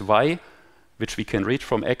alternatives y, which we can reach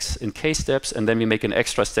from x in k steps, and then we make an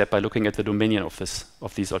extra step by looking at the dominion of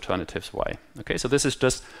these alternatives y. Okay, so this is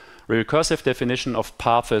just a recursive definition of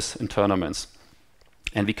paths in tournaments.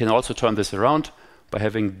 And we can also turn this around by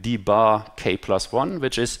having d bar k plus 1,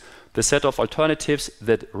 which is the set of alternatives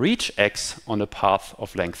that reach x on a path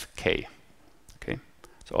of length k. Okay,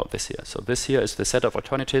 so this here. So this here is the set of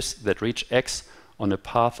alternatives that reach x on a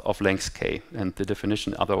path of length k, and the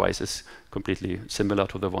definition otherwise is completely similar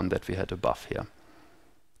to the one that we had above here.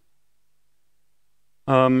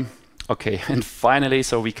 Okay, and finally,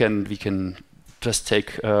 so we can just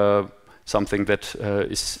take something that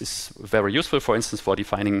is very useful, for instance, for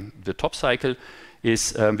defining the top cycle,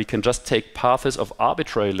 is we can just take paths of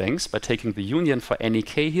arbitrary lengths by taking the union for any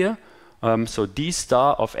k here. So d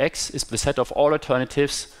star of x is the set of all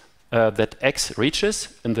alternatives that x reaches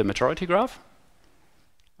in the majority graph.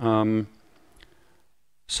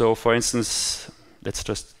 So for instance, let's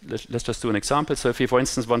just do an example. So if we, for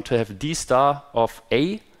instance, want to have d star of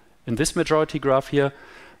A in this majority graph here,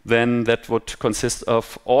 then that would consist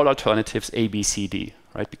of all alternatives A, B, C, D,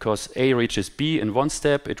 right? Because A reaches B in one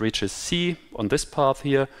step, it reaches C on this path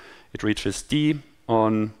here, it reaches D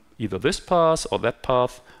on either this path or that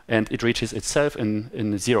path, and it reaches itself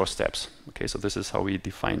in 0 steps. Okay, so this is how we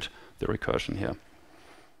defined the recursion here.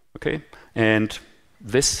 Okay, and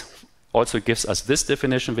this also gives us this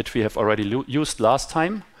definition, which we have already used last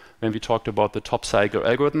time when we talked about the top cycle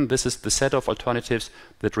algorithm. This is the set of alternatives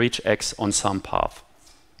that reach x on some path.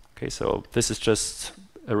 Okay, so this is just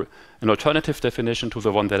an alternative definition to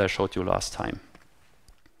the one that I showed you last time.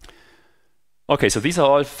 Okay, so these are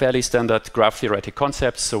all fairly standard graph theoretic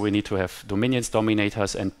concepts. So we need to have dominions,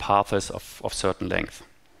 dominators, and paths of certain length.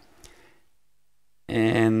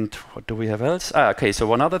 And what do we have else? Okay, so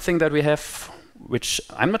one other thing that we have, which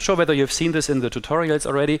I'm not sure whether you've seen this in the tutorials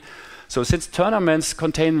already. So since tournaments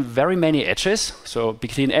contain very many edges, so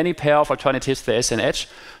between any pair of alternatives there is an edge,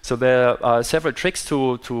 so there are several tricks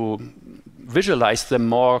to visualize them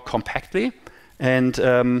more compactly. And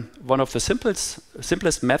one of the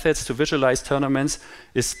simplest methods to visualize tournaments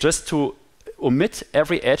is just to omit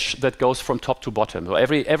every edge that goes from top to bottom. So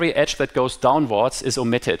every edge that goes downwards is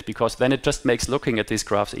omitted, because then it just makes looking at these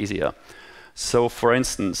graphs easier. So for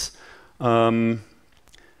instance, so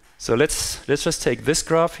let's just take this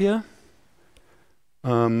graph here.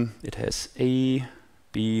 It has A,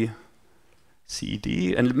 B, C,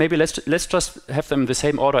 D, and maybe let's just have them in the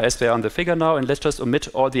same order as they are on the figure now, and let's just omit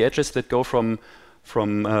all the edges that go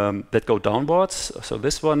that go downwards. So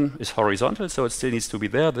this one is horizontal, so it still needs to be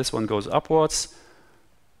there. This one goes upwards.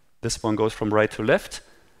 This one goes from right to left,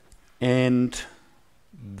 and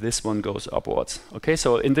this one goes upwards. Okay,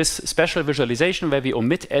 so in this special visualization where we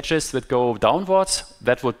omit edges that go downwards,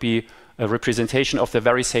 that would be a representation of the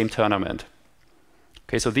very same tournament.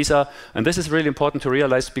 Okay, so these are, and this is really important to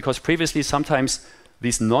realize, because previously sometimes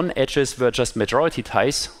these non-edges were just majority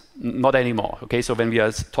ties, not anymore. Okay, so when we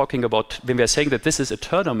are saying that this is a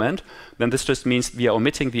tournament, then this just means we are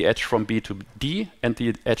omitting the edge from B to D and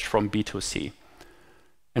the edge from B to C.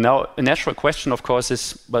 And now a natural question, of course,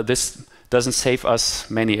 is, well, this doesn't save us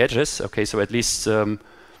many edges. Okay, so at least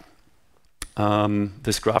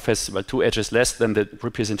this graph has 2 edges less than the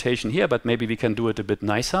representation here, but maybe we can do it a bit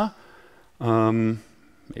nicer.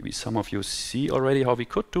 Maybe some of you see already how we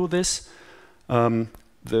could do this.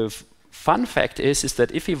 The fun fact is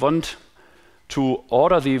that if we want to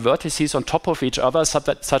order the vertices on top of each other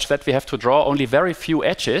such that we have to draw only very few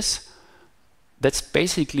edges, that's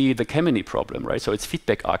basically the Kemeny problem, right? So it's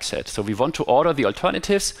feedback arc set. So we want to order the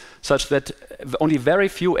alternatives such that only very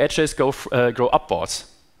few edges grow upwards.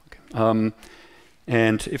 Okay.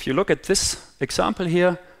 And if you look at this example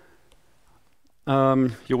here,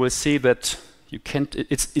 you will see that you can't.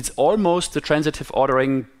 It's almost the transitive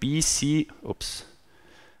ordering B, C,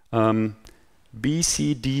 B,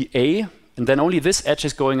 C, D, A, and then only this edge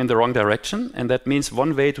is going in the wrong direction. And that means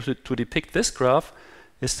one way to depict this graph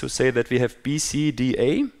is to say that we have B, C, D,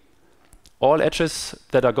 A. All edges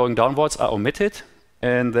that are going downwards are omitted,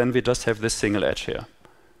 and then we just have this single edge here.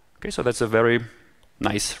 Okay, so that's a very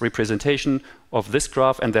nice representation of this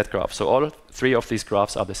graph and that graph. So all 3 of these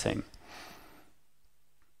graphs are the same.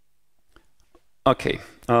 Okay,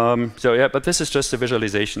 so yeah, but this is just a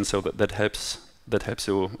visualization, so that helps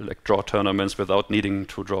you like draw tournaments without needing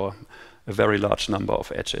to draw a very large number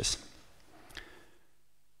of edges.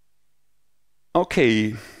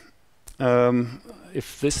 Okay,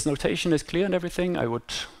 if this notation is clear and everything, I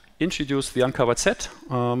would introduce the uncovered set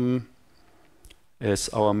as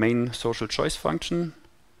our main social choice function.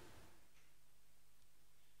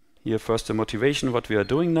 Here first the motivation, what we are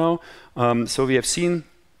doing now. So we have seen,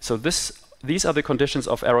 these are the conditions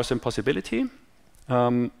of Arrow's impossibility.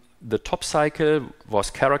 The top cycle was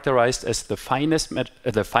characterized as the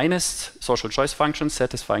finest social choice function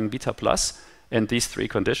satisfying beta plus and these 3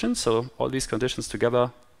 conditions. So all these conditions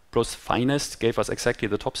together plus finest gave us exactly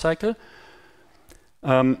the top cycle.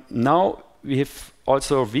 Now we have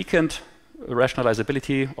also weakened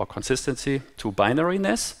rationalizability or consistency to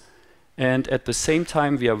binariness, and at the same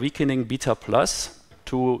time we are weakening beta plus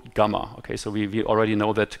to gamma. Okay, so we already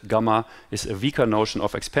know that gamma is a weaker notion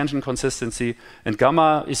of expansion consistency, and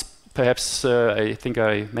gamma is perhaps, I think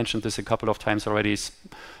I mentioned this a couple of times already,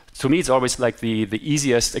 to me it's always like the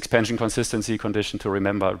easiest expansion consistency condition to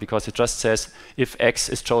remember, because it just says if X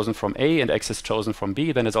is chosen from A and X is chosen from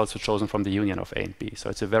B, then it's also chosen from the union of A and B. So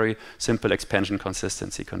it's a very simple expansion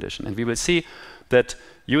consistency condition. And we will see that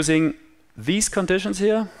using these conditions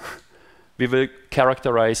here, we will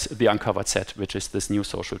characterize the uncovered set, which is this new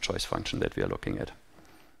social choice function that we are looking at.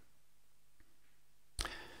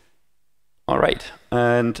 All right,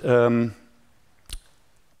 and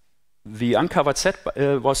the uncovered set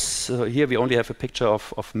was, here we only have a picture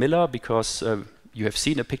of Miller because you have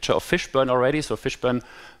seen a picture of Fishburne already. So Fishburne,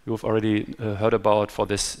 you've already heard about for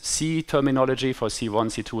this C terminology, for C1,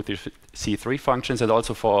 C2, C3 functions, and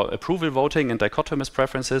also for approval voting and dichotomous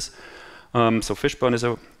preferences. So Fishburne is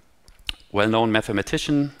a well-known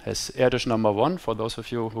mathematician, has Erdős number 1, for those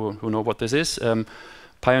of you who know what this is,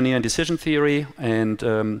 pioneer in decision theory,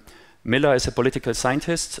 and Miller is a political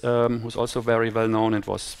scientist who's also very well known and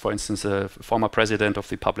was, for instance, a former president of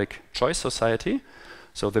the Public Choice Society.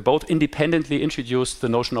 So they both independently introduced the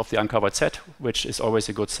notion of the uncovered set, which is always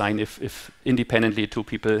a good sign if independently 2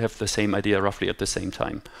 people have the same idea roughly at the same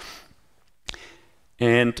time.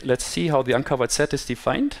 And let's see how the uncovered set is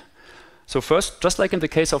defined. So first, just like in the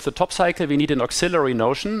case of the top cycle, we need an auxiliary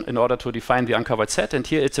notion in order to define the uncovered set, and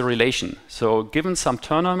here it's a relation. So given some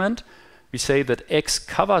tournament, we say that X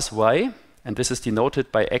covers Y, and this is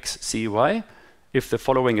denoted by X, C, Y, if the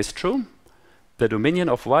following is true. The dominion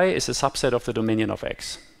of Y is a subset of the dominion of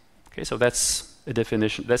X. Okay, so that's a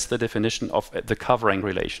definition. That's the definition of the covering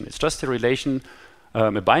relation. It's just a relation,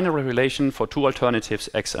 a binary relation for 2 alternatives,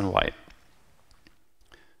 X and Y.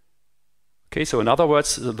 Okay, so in other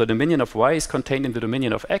words, the dominion of Y is contained in the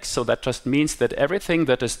dominion of X, so that just means that everything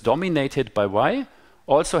that is dominated by Y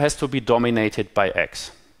also has to be dominated by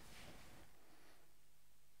X.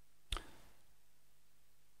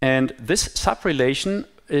 And this subrelation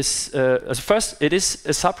is, first, it is a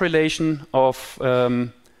subrelation of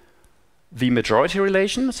the majority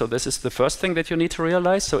relation. So this is the first thing that you need to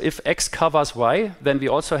realize. So if X covers Y, then we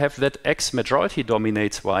also have that X majority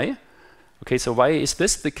dominates Y. Okay, so why is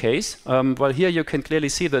this the case? Well, here you can clearly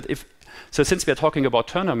see that so since we are talking about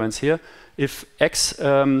tournaments here, if X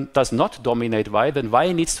does not dominate Y, then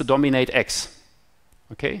Y needs to dominate X.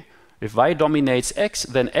 Okay? If Y dominates X,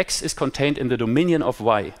 then X is contained in the dominion of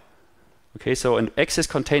Y. Okay, so an X is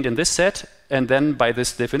contained in this set, and then by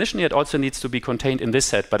this definition, it also needs to be contained in this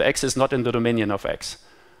set, but X is not in the dominion of X.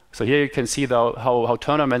 So here you can see how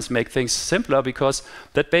tournaments make things simpler, because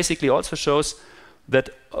that basically also shows that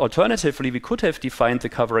alternatively we could have defined the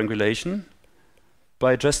covering relation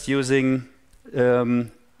by just using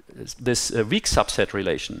this weak subset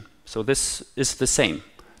relation. So this is the same.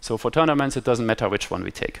 So for tournaments, it doesn't matter which one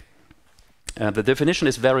we take. The definition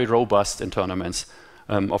is very robust in tournaments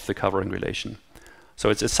of the covering relation. So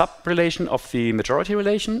it's a sub-relation of the majority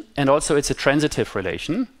relation, and also it's a transitive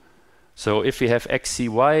relation. So if we have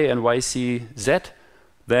XCY and YCZ,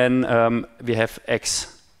 then we have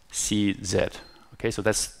XCZ. Okay, so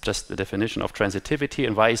that's just the definition of transitivity.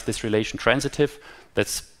 And why is this relation transitive?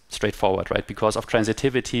 That's straightforward, right? Because of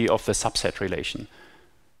transitivity of the subset relation.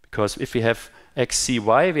 Because if we have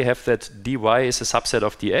XCY, we have that dy is a subset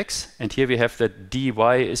of dx, and here we have that dy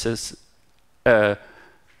is that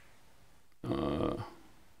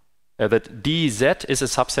dz is a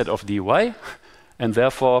subset of dy, and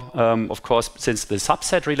therefore, of course, since the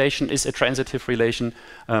subset relation is a transitive relation,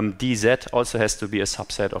 dz also has to be a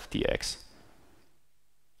subset of dx.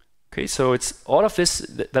 Okay, so it's all of this.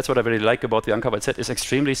 That's what I really like about the uncovered set. Is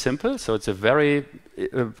extremely simple. So it's a very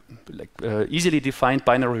easily defined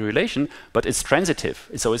binary relation, but it's transitive.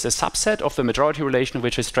 So it's a subset of the majority relation,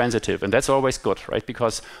 which is transitive, and that's always good, right?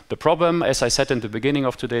 Because the problem, as I said in the beginning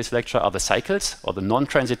of today's lecture, are the cycles or the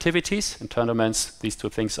non-transitivities. In tournaments, these two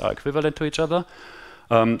things are equivalent to each other.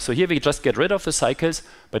 So here we just get rid of the cycles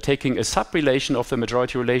by taking a sub-relation of the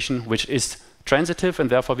majority relation, which is transitive,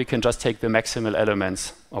 and therefore we can just take the maximal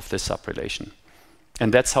elements of this subrelation.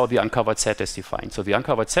 And that's how the uncovered set is defined. So the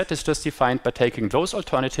uncovered set is just defined by taking those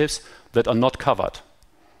alternatives that are not covered.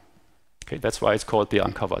 Okay, that's why it's called the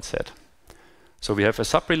uncovered set. So we have a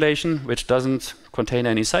subrelation which doesn't contain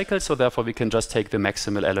any cycles, so therefore we can just take the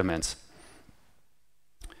maximal elements.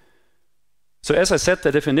 So as I said,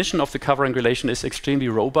 the definition of the covering relation is extremely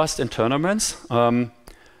robust in tournaments.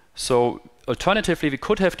 So alternatively, we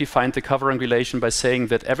could have defined the covering relation by saying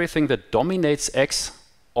that everything that dominates X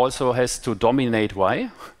also has to dominate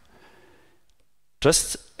Y.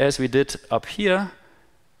 Just as we did up here,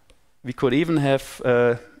 we could even have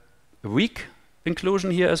a weak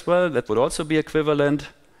inclusion here as well. That would also be equivalent.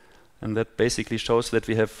 And that basically shows that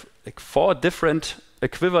we have like 4 different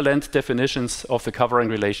equivalent definitions of the covering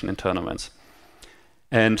relation in tournaments.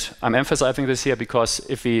 And I'm emphasizing this here because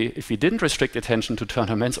if we didn't restrict attention to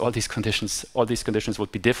tournaments, all these conditions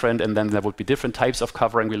would be different, and then there would be different types of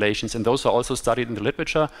covering relations, and those are also studied in the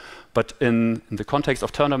literature. But in the context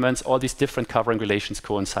of tournaments, all these different covering relations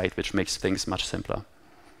coincide, which makes things much simpler.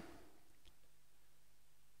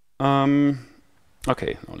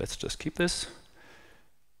 Okay, now let's just keep this.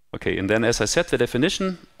 Okay, and then as I said, the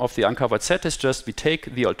definition of the uncovered set is just we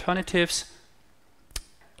take the alternatives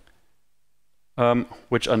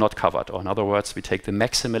which are not covered, or in other words, we take the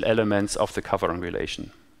maximal elements of the covering relation.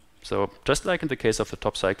 So just like in the case of the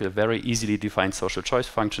top cycle, a very easily defined social choice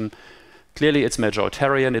function. Clearly it's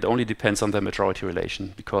majoritarian, it only depends on the majority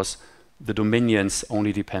relation, because the dominions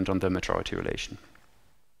only depend on the majority relation.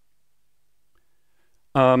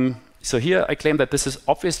 So here I claim that this is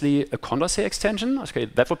obviously a Condorcet extension. Okay,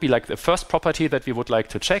 that would be like the first property that we would like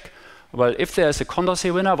to check. Well, if there's a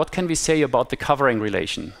Condorcet winner, what can we say about the covering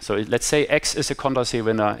relation? So let's say X is a Condorcet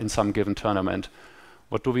winner in some given tournament.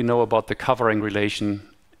 What do we know about the covering relation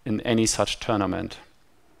in any such tournament?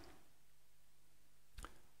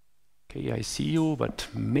 Okay, I see you, but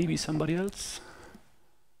maybe somebody else.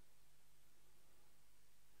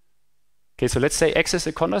 Okay, so let's say X is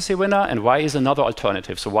a Condorcet winner and Y is another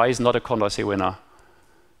alternative. So Y is not a Condorcet winner.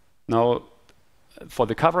 Now, for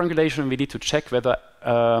the covering relation, we need to check whether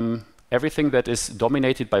everything that is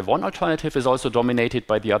dominated by one alternative is also dominated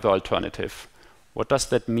by the other alternative. What does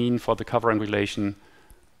that mean for the covering relation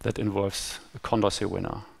that involves a Condorcet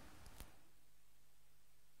winner?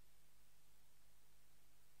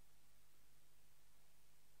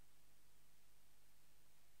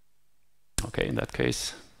 Okay, in that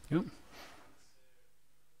case, you.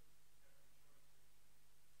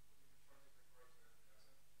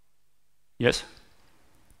 Yes?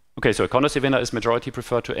 Okay, so a Condorcet winner is majority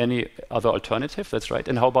preferred to any other alternative, that's right.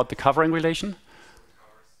 And how about the covering relation?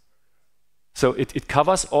 So it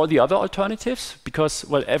covers all the other alternatives because,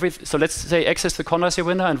 well, so let's say X is the Condorcet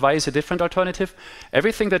winner and Y is a different alternative.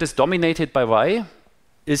 Everything that is dominated by Y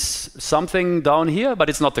is something down here, but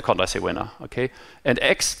it's not the Condorcet winner, okay? And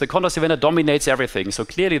X, the Condorcet winner, dominates everything. So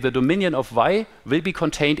clearly the dominion of Y will be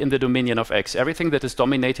contained in the dominion of X. Everything that is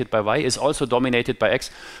dominated by Y is also dominated by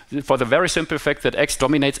X for the very simple fact that X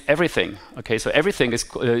dominates everything, okay? So everything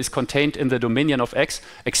is contained in the dominion of X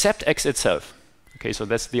except X itself. Okay, so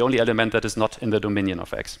that's the only element that is not in the dominion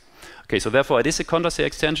of X. Okay, so therefore it is a Condorcet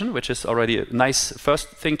extension, which is already a nice first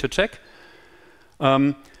thing to check.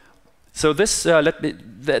 So this,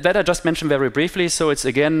 that I just mentioned very briefly. So it's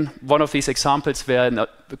again one of these examples where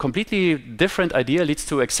a completely different idea leads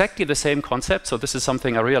to exactly the same concept. So this is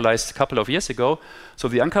something I realized a couple of years ago. So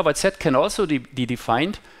the uncovered set can also be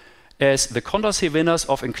defined as the Condorcet winners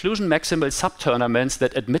of inclusion maximal subtournaments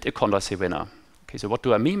that admit a Condorcet winner. Okay, so what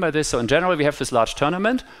do I mean by this? So in general, we have this large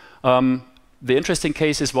tournament. The interesting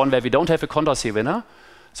case is one where we don't have a Condorcet winner.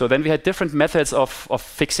 So then we had different methods of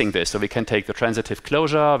fixing this. So we can take the transitive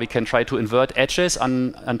closure, we can try to invert edges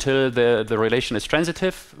until the relation is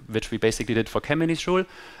transitive, which we basically did for Kameni's rule.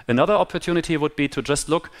 Another opportunity would be to just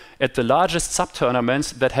look at the largest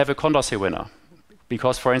subtournaments that have a Condorcet winner.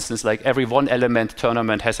 Because, for instance, like every one-element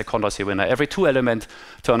tournament has a Condorcet winner. Every two-element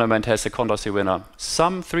tournament has a Condorcet winner.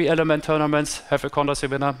 Some three-element tournaments have a Condorcet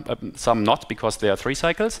winner, some not, because there are 3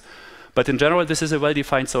 cycles. But in general, this is a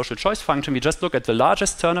well-defined social choice function. We just look at the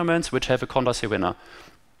largest tournaments which have a Condorcet winner.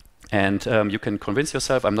 And you can convince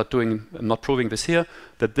yourself, I'm not proving this here,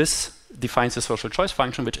 that this defines a social choice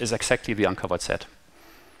function, which is exactly the uncovered set.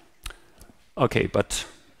 Okay, but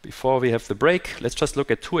before we have the break, let's just look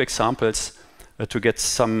at 2 examples to get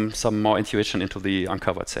some more intuition into the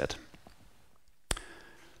uncovered set.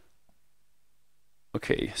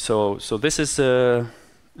 Okay, so this is a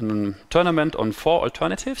tournament on 4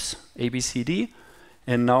 alternatives, A, B, C, D.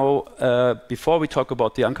 And now, before we talk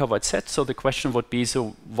about the uncovered set, so the question would be,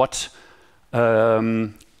 so what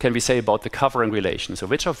can we say about the covering relation? So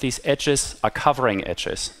which of these edges are covering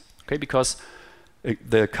edges? Okay, because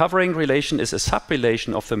the covering relation is a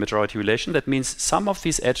sub-relation of the majority relation. That means some of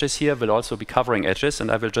these edges here will also be covering edges,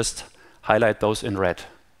 and I will just highlight those in red.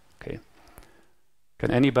 Okay.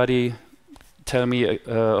 Can anybody tell me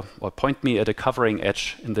or point me at a covering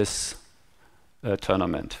edge in this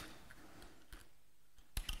tournament?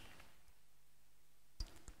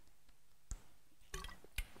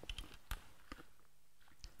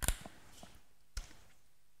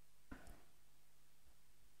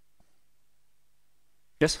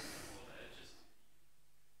 Yes?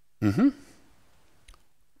 Mm-hmm.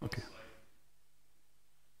 Okay.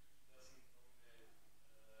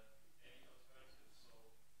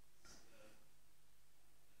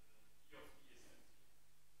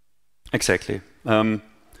 Exactly.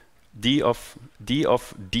 D of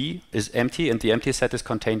D is empty, and the empty set is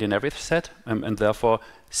contained in every set, and therefore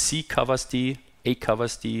C covers D, A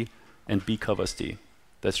covers D, and B covers D.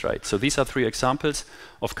 That's right. So these are 3 examples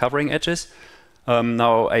of covering edges.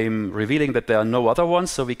 Now I'm revealing that there are no other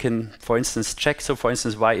ones, so we can, for instance, check. So for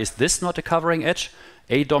instance, why is this not a covering edge?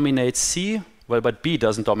 A dominates C, well, but B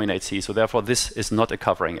doesn't dominate C, so therefore this is not a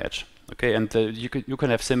covering edge. Okay, and you can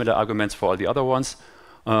have similar arguments for all the other ones.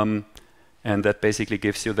 And that basically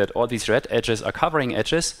gives you that all these red edges are covering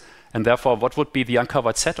edges, and therefore what would be the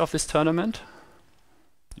uncovered set of this tournament?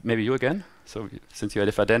 Maybe you again, so since you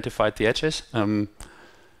have identified the edges.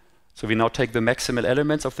 So we now take the maximal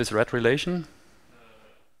elements of this red relation.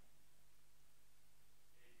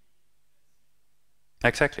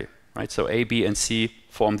 Exactly, right? So A, B, and C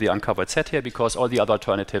form the uncovered set here because all the other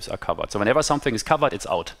alternatives are covered. So whenever something is covered, it's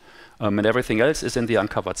out. And everything else is in the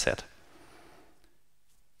uncovered set.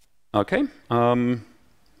 Okay, one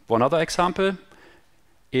other example.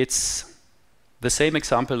 It's the same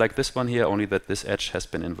example like this one here, only that this edge has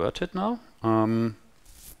been inverted now.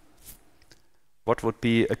 What would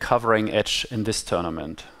be a covering edge in this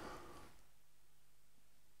tournament?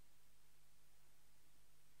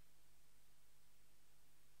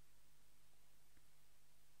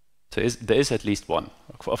 So there is at least one.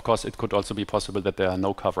 Of course, it could also be possible that there are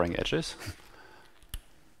no covering edges.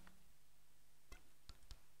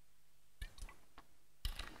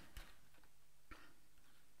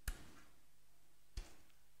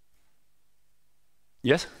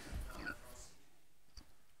 Yes?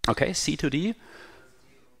 Okay, C to D.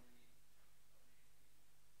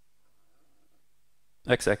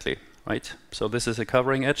 Exactly, right? So this is a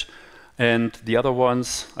covering edge. And the other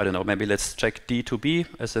ones, I don't know, maybe let's check D to B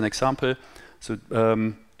as an example. So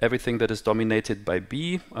everything that is dominated by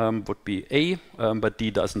B would be A, but D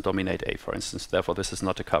doesn't dominate A, for instance. Therefore, this is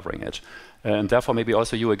not a covering edge. And therefore, maybe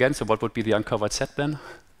also you again. So what would be the uncovered set then?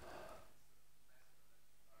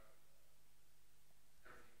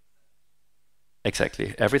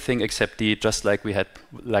 Exactly, everything except D, just like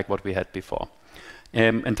what we had before.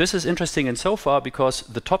 And this is interesting insofar because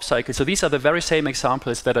the top cycle, so these are the very same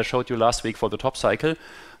examples that I showed you last week for the top cycle.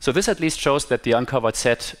 So this at least shows that the uncovered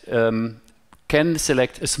set can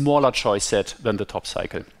select a smaller choice set than the top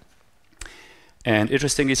cycle. And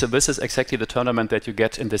interestingly, so this is exactly the tournament that you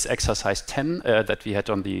get in this exercise 10 that we had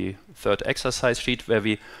on the third exercise sheet, where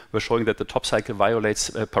we were showing that the top cycle violates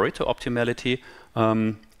Pareto optimality.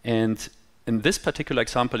 And in this particular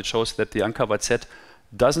example, it shows that the uncovered set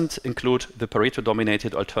doesn't include the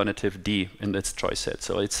Pareto-dominated alternative D in its choice set.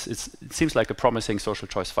 So it seems like a promising social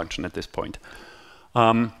choice function at this point.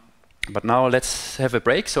 But now let's have a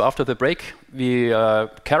break. So after the break, we are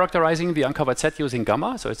characterizing the uncovered set using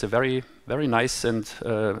gamma. So it's a very, very nice and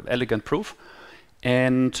elegant proof.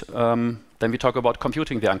 And then we talk about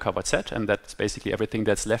computing the uncovered set, and that's basically everything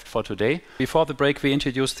that's left for today. Before the break, we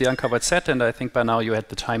introduced the uncovered set, and I think by now you had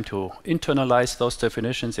the time to internalize those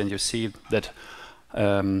definitions, and you see that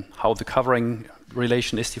how the covering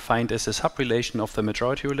relation is defined as a subrelation of the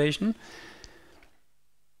majority relation.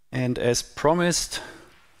 And as promised,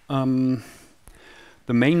 the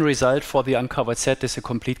main result for the uncovered set is a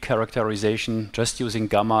complete characterization just using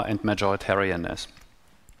gamma and majoritarianness.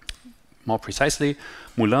 More precisely,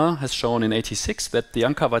 Moulin has shown in '86 that the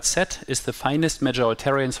uncovered set is the finest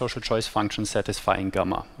majoritarian social choice function satisfying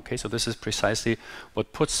gamma. Okay, so this is precisely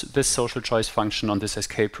what puts this social choice function on this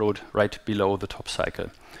escape route right below the top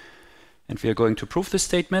cycle. And we are going to prove this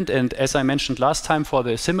statement. And as I mentioned last time for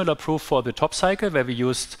the similar proof for the top cycle, where we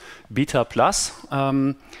used beta plus,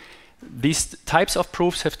 these types of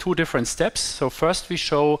proofs have two different steps. So first we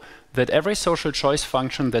show that every social choice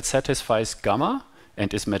function that satisfies gamma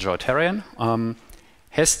and is majoritarian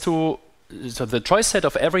so the choice set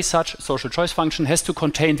of every such social choice function has to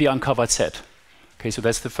contain the uncovered set. Okay, so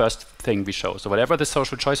that's the first thing we show. So whatever the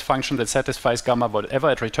social choice function that satisfies gamma, whatever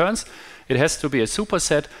it returns, it has to be a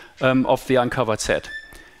superset of the uncovered set.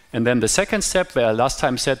 And then the second step, where I last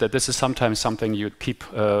time said that this is sometimes something you keep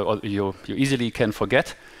or you easily can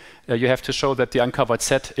forget, you have to show that the uncovered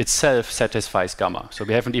set itself satisfies gamma. So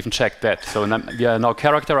we haven't even checked that. So we are now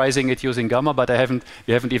characterizing it using gamma, but we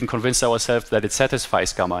haven't even convinced ourselves that it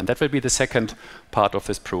satisfies gamma. And that will be the second part of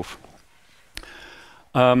this proof.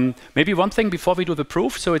 Maybe one thing before we do the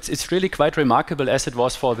proof. So it's really quite remarkable, as it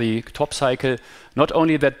was for the top cycle, not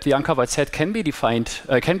only that the uncovered set can be defined,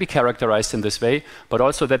 can be characterized in this way, but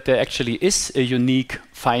also that there actually is a unique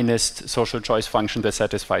finest social choice function that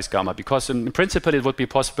satisfies gamma. Because in principle, it would be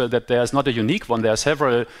possible that there's not a unique one. There are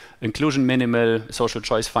several inclusion minimal social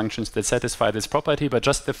choice functions that satisfy this property, but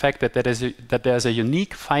just the fact that there's a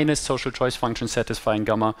unique finest social choice function satisfying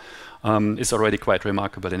gamma is already quite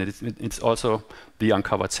remarkable. And it's also the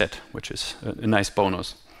uncovered set, which is a nice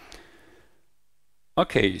bonus.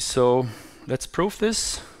 Okay, so let's prove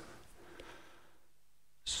this.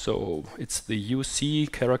 So it's the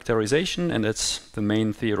UC characterization, and that's the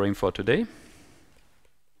main theorem for today.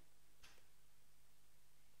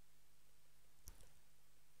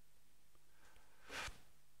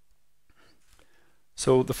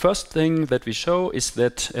 So the first thing that we show is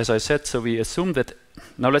that, as I said, so we assume that,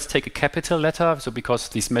 now let's take a capital letter. So because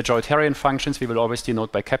these majoritarian functions, we will always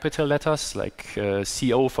denote by capital letters, like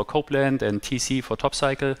CO for Copeland and TC for top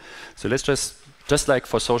cycle. So let's just like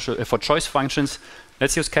for choice functions,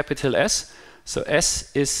 let's use capital S. So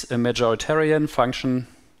S is a majoritarian function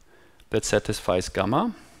that satisfies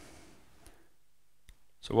gamma.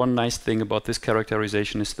 So one nice thing about this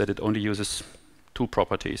characterization is that it only uses two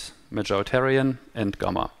properties, majoritarian and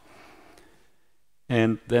gamma.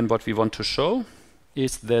 And then what we want to show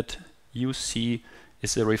is that UC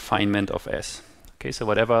is a refinement of S. Okay, so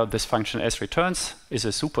whatever this function S returns is a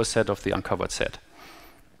superset of the uncovered set.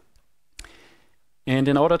 And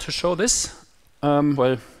in order to show this,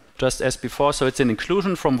 well, just as before, so it's an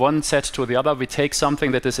inclusion from one set to the other. We take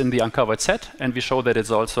something that is in the uncovered set, and we show that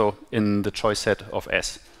it's also in the choice set of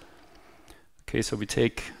S. Okay, so we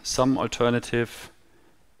take some alternative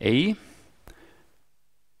A,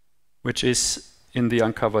 which is in the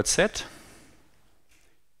uncovered set.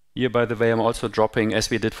 Here, by the way, I'm also dropping, as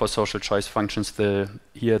we did for social choice functions,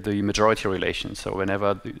 here the majority relation. So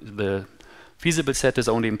whenever the feasible set is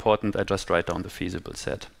only important, I just write down the feasible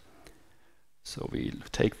set. So we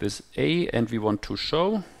take this A, and we want to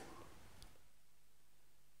show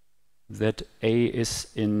that A is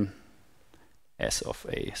in S of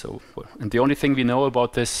A. So, and the only thing we know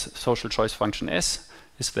about this social choice function S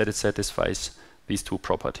is that it satisfies these two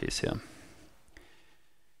properties here.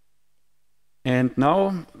 And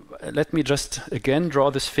now let me just again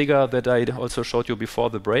draw this figure that I also showed you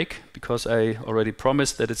before the break, because I already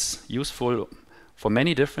promised that it's useful for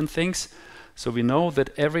many different things. So we know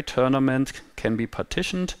that every tournament can be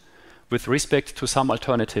partitioned with respect to some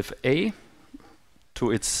alternative A,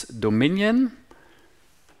 to its dominion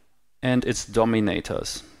and its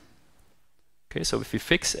dominators. Okay, so if we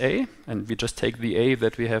fix A, and we just take the A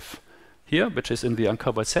that we have here, which is in the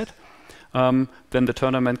uncovered set, then the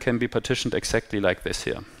tournament can be partitioned exactly like this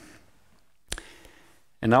here.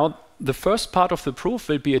 And now the first part of the proof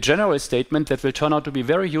will be a general statement that will turn out to be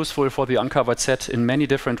very useful for the uncovered set in many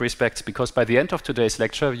different respects, because by the end of today's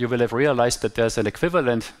lecture, you will have realized that there's an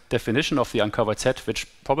equivalent definition of the uncovered set, which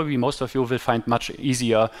probably most of you will find much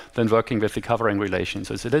easier than working with the covering relation.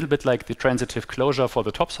 So it's a little bit like the transitive closure for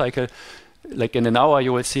the top cycle. Like in an hour,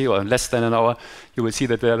 you will see, or in less than an hour, you will see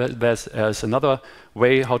that there's another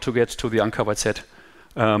way how to get to the uncovered set,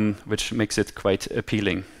 which makes it quite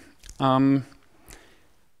appealing.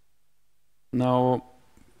 Now,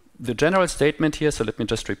 the general statement here, so let me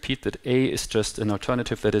just repeat that A is just an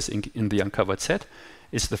alternative that is in the uncovered set,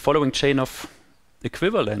 is the following chain of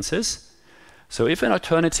equivalences. So if an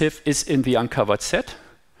alternative is in the uncovered set,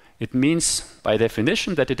 it means by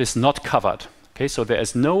definition that it is not covered. Okay, so there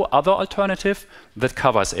is no other alternative that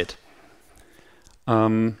covers it.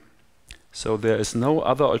 So there is no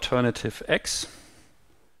other alternative X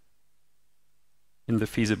in the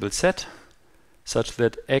feasible set such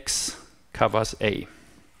that X covers A.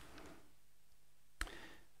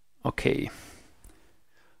 Okay.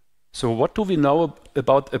 So what do we know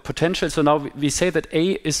about a potential? So now we say that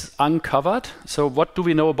A is uncovered. So what do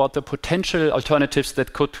we know about the potential alternatives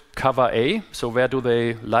that could cover A? So where do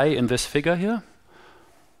they lie in this figure here?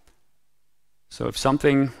 So if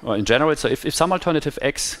something, or in general, so if some alternative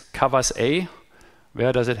X covers A,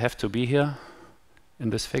 where does it have to be here in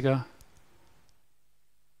this figure?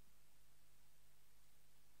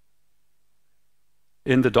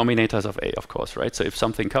 In the dominators of A, of course, right? So if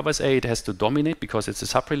something covers A, it has to dominate because it's a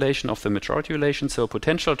subrelation of the majority relation. So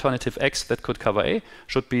potential alternative X that could cover A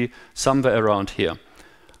should be somewhere around here.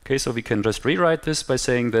 Okay, so we can just rewrite this by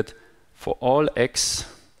saying that for all X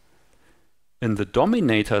in the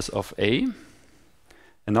dominators of A,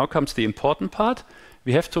 and now comes the important part,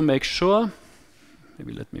 we have to make sure,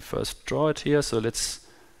 maybe let me first draw it here. So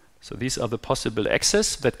these are the possible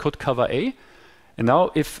X's that could cover A. And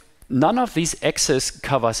now if none of these X's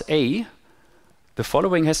covers A, the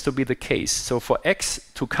following has to be the case. So for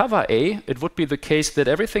X to cover A, it would be the case that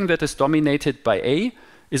everything that is dominated by A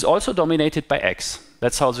is also dominated by X.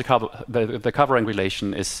 That's how the covering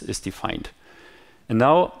relation is defined. And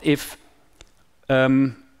now if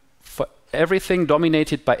for everything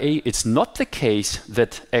dominated by A, it's not the case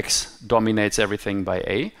that X dominates everything by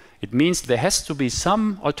A. It means there has to be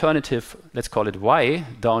some alternative, let's call it Y,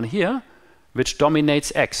 down here, which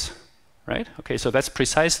dominates X. Right? Okay, so that's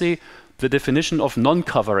precisely the definition of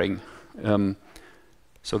non-covering.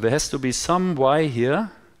 So there has to be some Y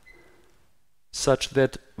here such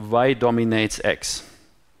that Y dominates X.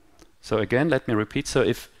 So again, let me repeat. So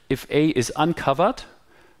if A is uncovered,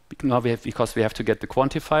 now because we have to get the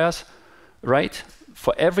quantifiers right,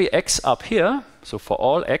 for every X up here, so for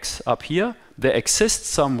all X up here, there exists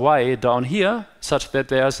some Y down here such that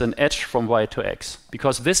there's an edge from Y to X.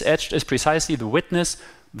 Because this edge is precisely the witness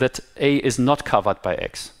that A is not covered by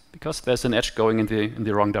X, because there's an edge going in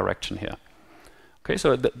the wrong direction here. Okay,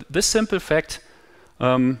 so this simple fact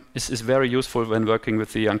is very useful when working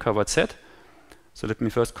with the uncovered set. So let me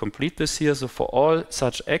first complete this here. So for all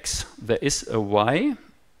such X, there is a Y,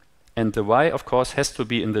 and the Y, of course, has to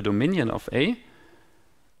be in the dominion of A,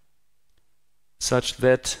 such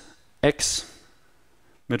that X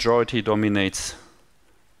majority dominates,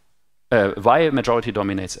 Y majority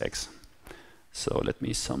dominates X. So let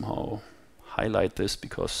me somehow highlight this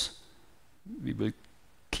because we will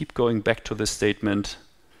keep going back to this statement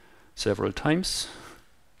several times.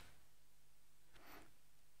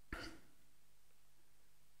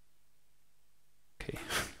 Okay.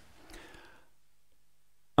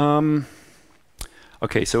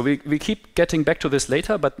 Okay, so we keep getting back to this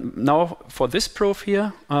later, but now for this proof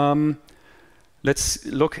here, let's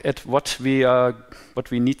look at what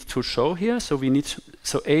we need to show here.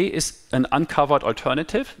 So A is an uncovered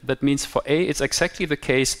alternative. That means for A, it's exactly the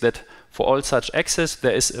case that for all such X's,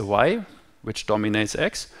 there is a Y, which dominates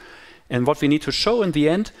X. And what we need to show in the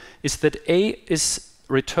end is that A is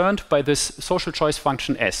returned by this social choice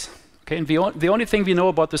function S. Okay, and the only thing we know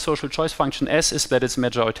about the social choice function S is that it's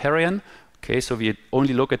majoritarian. Okay, so we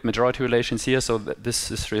only look at majority relations here, so this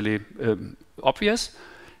is really obvious.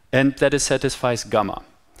 And that it satisfies gamma.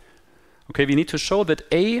 Okay, we need to show that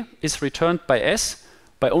A is returned by S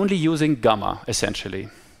by only using gamma, essentially.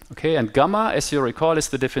 Okay, and gamma, as you recall, is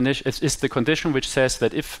the definition, is the condition which says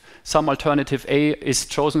that if some alternative A is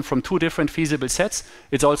chosen from two different feasible sets,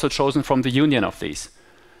 it's also chosen from the union of these.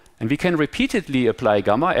 And we can repeatedly apply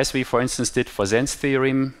gamma, as we, for instance, did for Zen's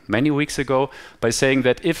theorem many weeks ago, by saying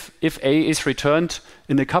that if A is returned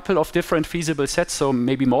in a couple of different feasible sets, so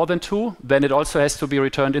maybe more than two, then it also has to be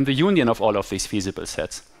returned in the union of all of these feasible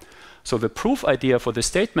sets. So the proof idea for this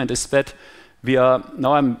statement is that we are,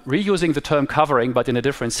 now I'm reusing the term covering, but in a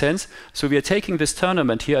different sense. So we are taking this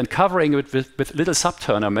tournament here and covering it with little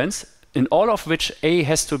sub-tournaments, in all of which A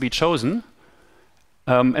has to be chosen.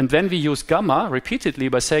 And then we use gamma repeatedly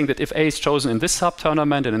by saying that if A is chosen in this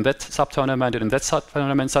sub-tournament and in that sub-tournament and in that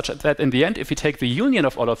sub-tournament, such that in the end, if we take the union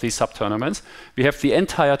of all of these sub-tournaments, we have the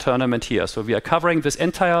entire tournament here. So we are covering this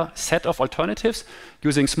entire set of alternatives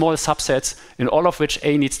using small subsets in all of which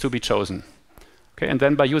A needs to be chosen. Okay, and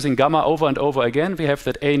then by using gamma over and over again, we have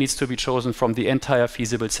that A needs to be chosen from the entire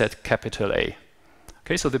feasible set capital A.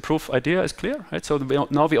 Okay, so the proof idea is clear, right? So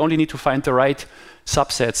now we only need to find the right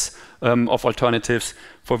subsets of alternatives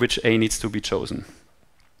for which A needs to be chosen.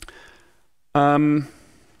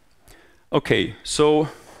 Okay, so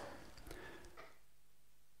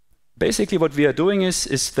basically what we are doing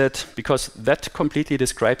is that, because that completely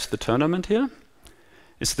describes the tournament here,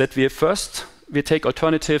 is that we take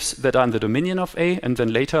alternatives that are in the dominion of A, and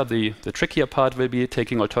then later the trickier part will be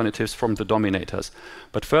taking alternatives from the dominators.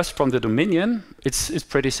 But first, from the dominion, it's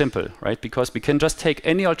pretty simple, right? Because we can just take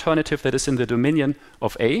any alternative that is in the dominion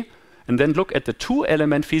of A, and then look at the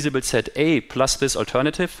two-element feasible set A plus this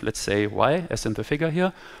alternative, let's say Y, as in the figure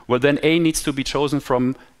here. Well, then A needs to be chosen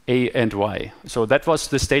from A and Y. So that was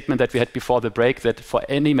the statement that we had before the break, that for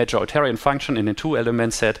any majoritarian function in a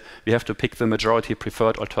two-element set, we have to pick the majority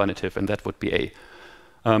preferred alternative, and that would be A.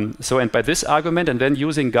 And by this argument, and then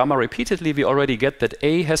using gamma repeatedly, we already get that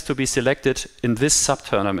A has to be selected in this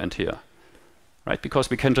sub-tournament here, right? Because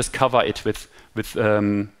we can just cover it with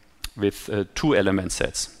two-element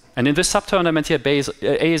sets. And in this sub-tournament here,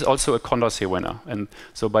 A is also a Condorcet winner. And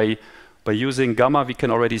so by using gamma, we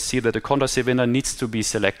can already see that a Condorcet winner needs to be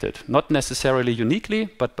selected. Not necessarily uniquely,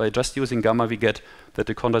 but by just using gamma, we get that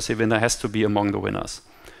the Condorcet winner has to be among the winners.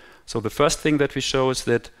 So the first thing that we show is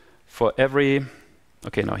that for every,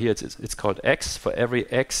 okay, now here it's called X, for every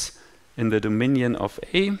X in the dominion of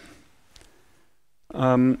A,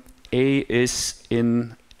 A is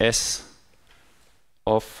in S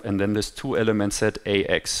of, and then this two-element set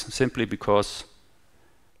AX, simply because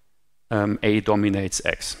A dominates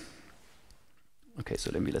X. Okay,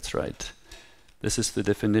 so let's write. This is the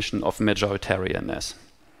definition of majoritarianness.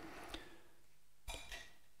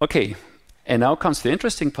 Okay, and now comes the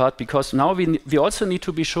interesting part, because now we also need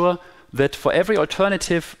to be sure that for every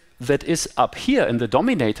alternative that is up here in the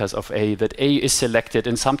dominators of A, that A is selected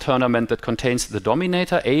in some tournament that contains the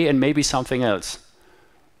dominator A and maybe something else.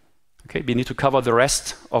 Okay, we need to cover the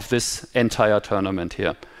rest of this entire tournament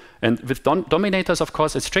here. And with dominators, of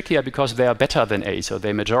course, it's trickier because they are better than A, so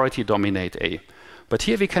they majority dominate A. But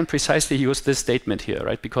here we can precisely use this statement here,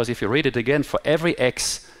 right? Because if you read it again, for every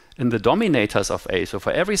X in the dominators of A, so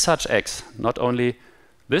for every such X, not only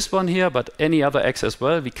this one here, but any other X as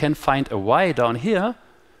well, we can find a Y down here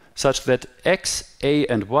such that X, A,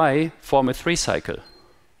 and Y form a three-cycle.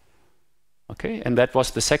 Okay, and that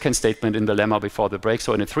was the second statement in the lemma before the break.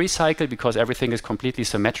 So in a three-cycle, because everything is completely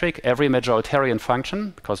symmetric, every majoritarian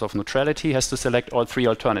function, because of neutrality, has to select all three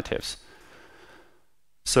alternatives.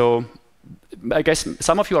 So I guess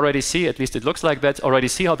some of you already see, at least it looks like that, already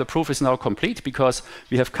see how the proof is now complete, because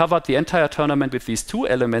we have covered the entire tournament with these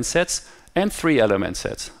two-element sets and three-element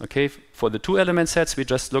sets. Okay, for the two-element sets, we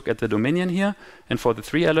just look at the dominion here, and for the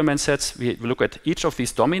three-element sets, we look at each of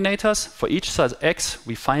these dominators. For each such X,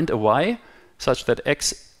 we find a Y, such that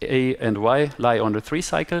X, A, and Y lie on the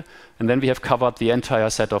three-cycle, and then we have covered the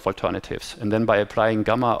entire set of alternatives. And then by applying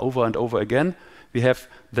gamma over and over again, we have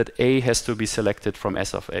that A has to be selected from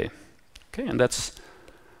S of A. Okay, and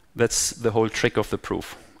that's the whole trick of the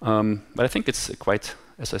proof. But I think it's quite,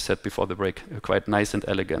 as I said before the break, a quite nice and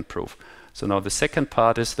elegant proof. So now the second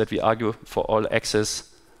part is that we argue for all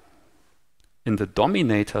X's in the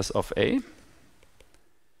dominators of A.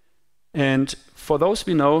 And for those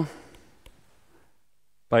we know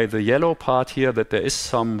by the yellow part here that there is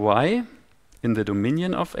some Y in the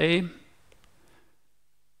dominion of A,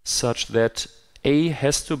 such that A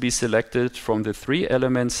has to be selected from the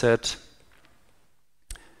three-element set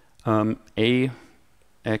A,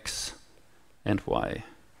 X, and Y.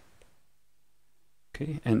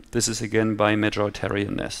 Okay, and this is again by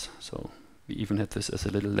majoritarianness. So we even had this as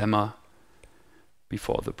a little lemma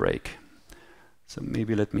before the break. So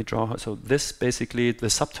maybe let me draw. So this basically, the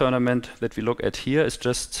subtournament that we look at here is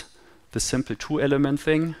just the simple two-element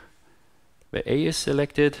thing where A is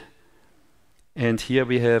selected. And here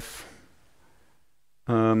we have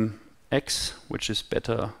X, which is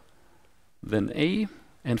better than A.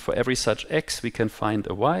 And for every such X, we can find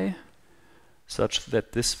a Y, such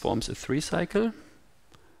that this forms a 3-cycle.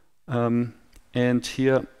 And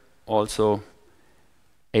here also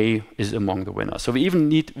A is among the winners. So we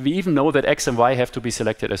even know that X and Y have to be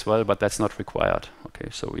selected as well, but that's not required. Okay,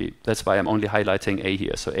 so that's why I'm only highlighting A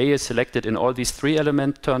here. So A is selected in all these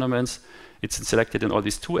 3-element tournaments. It's selected in all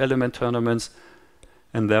these 2-element tournaments.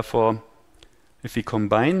 And therefore, if we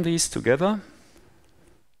combine these together,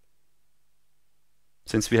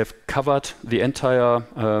 since we have covered the entire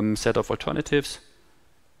set of alternatives,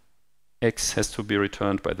 X has to be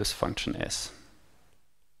returned by this function S.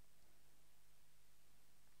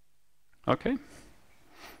 Okay.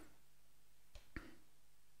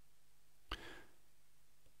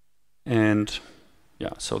 And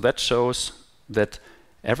yeah, so that shows that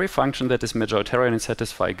every function that is majoritarian and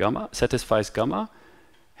satisfies gamma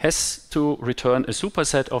has to return a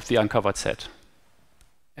superset of the uncovered set.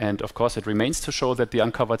 And of course, it remains to show that the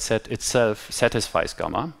uncovered set itself satisfies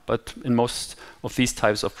gamma. But in most of these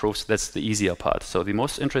types of proofs, that's the easier part. So the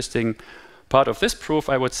most interesting part of this proof,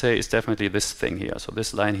 I would say, is definitely this thing here. So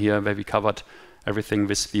this line here, where we covered everything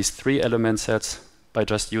with these 3-element sets by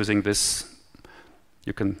just using this.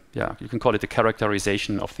 You can call it the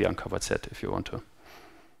characterization of the uncovered set if you want to.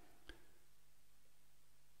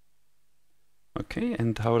 Okay,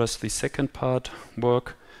 and how does the second part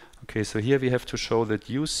work? Okay, so here we have to show that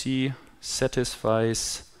UC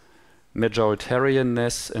satisfies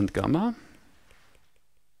majoritarianness and gamma.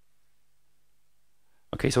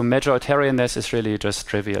 Okay, so majoritarianness is really just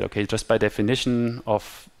trivial. Okay, just by definition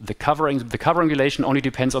of the covering relation only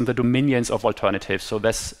depends on the dominions of alternatives. So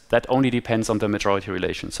that only depends on the majority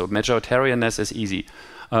relation. So majoritarianness is easy.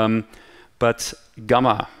 But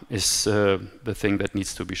gamma is the thing that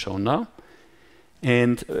needs to be shown now.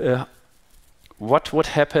 And what would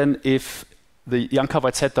happen if the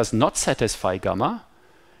uncovered set does not satisfy gamma?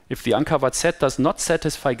 If the uncovered set does not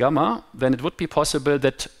satisfy gamma, then it would be possible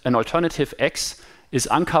that an alternative X is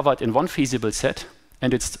uncovered in one feasible set,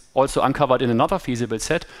 and it's also uncovered in another feasible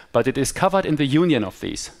set, but it is covered in the union of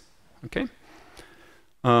these. Okay?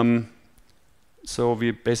 So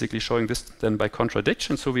we're basically showing this then by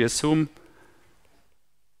contradiction. So we assume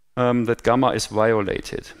that gamma is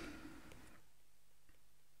violated.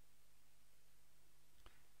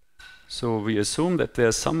 So we assume that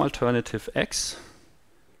there's some alternative X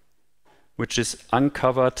which is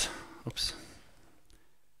uncovered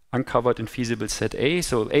in feasible set A.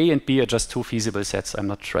 So A and B are just two feasible sets. I'm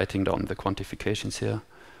not writing down the quantifications here.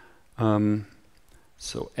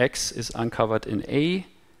 So X is uncovered in A,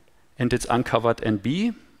 and it's uncovered in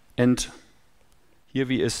B. And here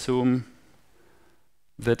we assume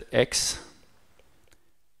that X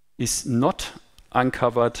is not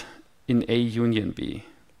uncovered in A union B.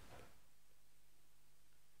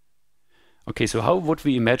 Okay, so how would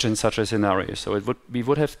we imagine such a scenario? So we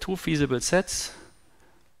would have two feasible sets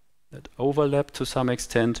that overlap to some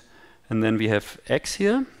extent, and then we have X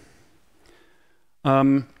here.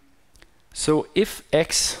 So if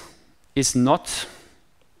X is not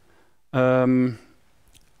in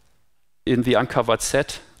the uncovered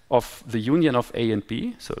set of the union of A and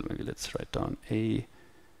B, so maybe let's write down A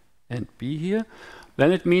and B here,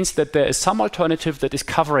 then it means that there is some alternative that is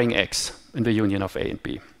covering X in the union of A and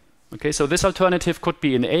B. Okay, so this alternative could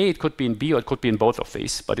be in A, it could be in B, or it could be in both of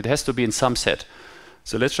these, but it has to be in some set.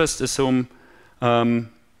 So let's just assume,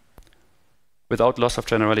 without loss of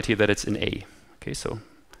generality, that it's in A. Okay, so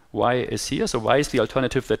Y is here. So Y is the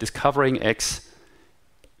alternative that is covering X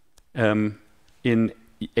in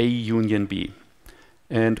A union B.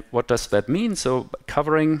 And what does that mean? So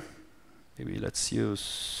covering, maybe let's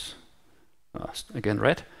use, again,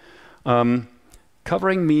 red.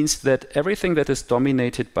 Covering means that everything that is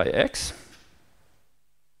dominated by X,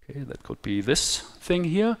 okay, that could be this thing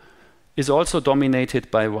here, is also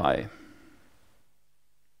dominated by Y.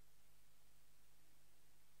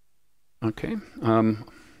 Okay.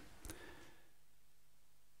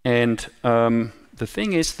 The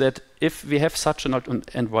thing is that if we have such an,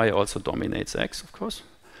 and Y also dominates X, of course.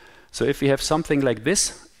 So if we have something like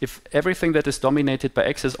this, if everything that is dominated by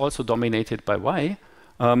X is also dominated by Y,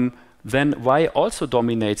 then Y also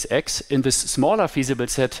dominates X in this smaller feasible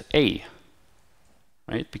set A.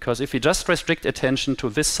 Right? Because if we just restrict attention to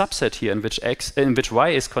this subset here in which Y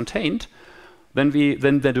is contained, then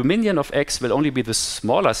the dominion of X will only be the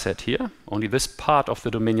smaller set here, only this part of the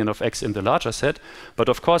dominion of X in the larger set. But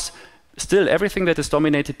of course, still everything that is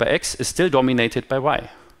dominated by x is still dominated by y,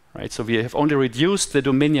 right? So we have only reduced the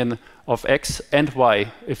dominion of x and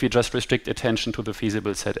y if we just restrict attention to the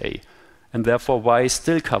feasible set A. And therefore y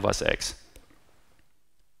still covers x.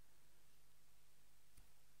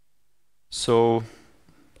 So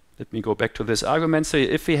let me go back to this argument. So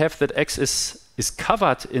if we have that x is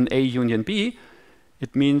covered in A union B,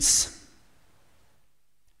 it means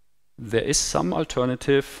there is some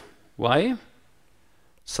alternative y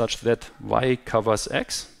such that y covers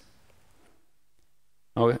x.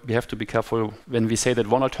 Now we have to be careful when we say that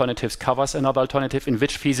one alternative covers another alternative, in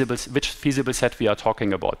which feasible set we are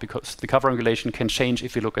talking about, because the covering relation can change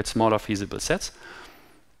if you look at smaller feasible sets.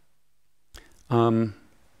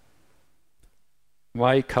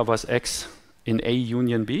 Y covers x in A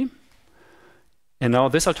union B. And now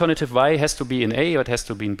this alternative y has to be in A or it has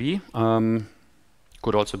to be in B.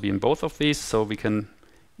 Could also be in both of these, so we can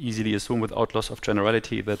easily assume without loss of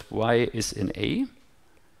generality that y is in A.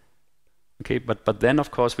 Okay, but then of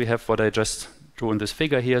course we have what I just drew in this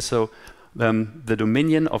figure here. So the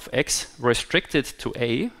dominion of x restricted to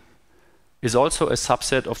A is also a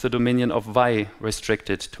subset of the dominion of y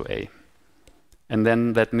restricted to A. And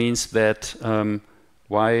then that means that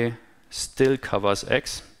y still covers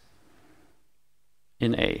x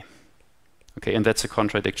in A. Okay, and that's a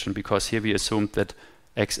contradiction because here we assumed that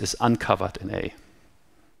x is uncovered in A.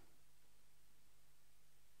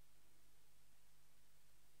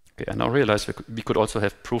 Okay, I now realize we could also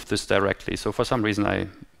have proved this directly. So for some reason I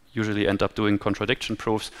usually end up doing contradiction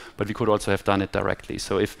proofs, but we could also have done it directly.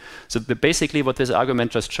 So basically what this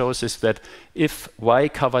argument just shows is that if y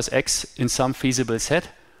covers x in some feasible set,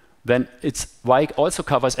 then y also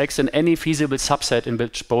covers x in any feasible subset in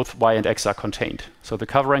which both y and x are contained. So the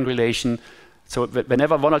covering relation, so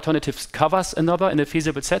whenever one alternative covers another in a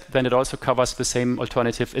feasible set, then it also covers the same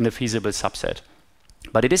alternative in a feasible subset.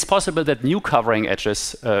 But it is possible that new covering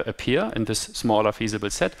edges appear in this smaller feasible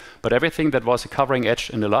set, but everything that was a covering edge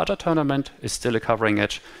in a larger tournament is still a covering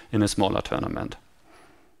edge in a smaller tournament.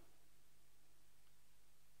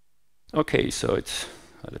 Okay, so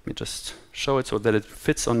let me just show it so that it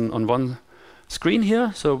fits on one screen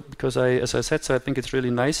here. So because as I said, so I think it's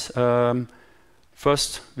really nice.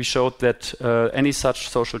 First, we showed that any such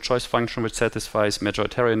social choice function which satisfies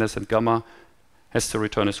majoritarianness and gamma has to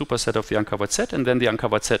return a superset of the uncovered set, and then the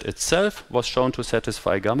uncovered set itself was shown to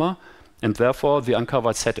satisfy gamma, and therefore the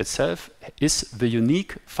uncovered set itself is the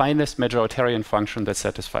unique finest majoritarian function that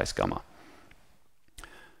satisfies gamma.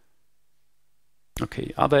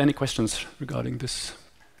 Okay, are there any questions regarding this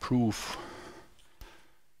proof?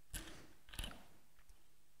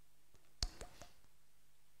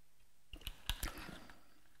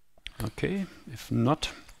 Okay, if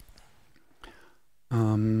not,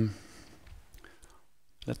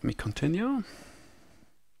 let me continue.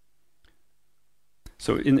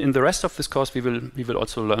 So in the rest of this course, we will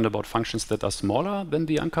also learn about functions that are smaller than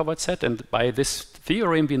the uncovered set, and by this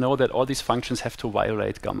theorem, we know that all these functions have to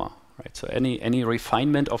violate gamma. Right? So any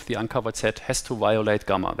refinement of the uncovered set has to violate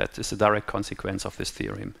gamma. That is a direct consequence of this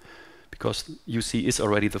theorem, because UC is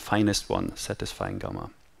already the finest one satisfying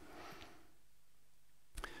gamma.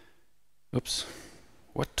 Oops,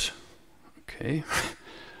 what? Okay.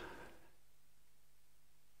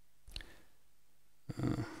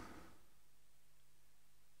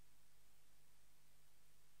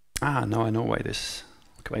 Now I know why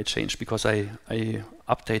it changed, because I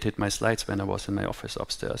updated my slides when I was in my office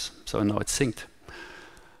upstairs. So now it's synced.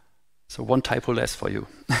 So one typo less for you.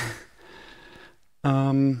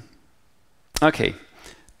 Okay.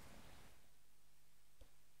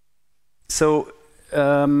 So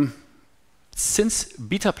since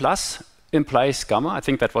beta plus implies gamma, I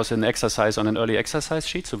think that was an exercise on an early exercise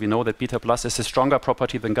sheet, so we know that beta plus is a stronger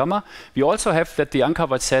property than gamma. We also have that the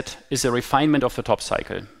uncovered set is a refinement of the top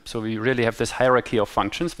cycle. So we really have this hierarchy of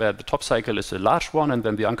functions where the top cycle is a large one, and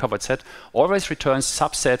then the uncovered set always returns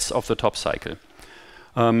subsets of the top cycle.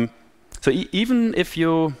 So even if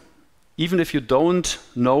you don't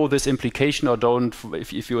know this implication, or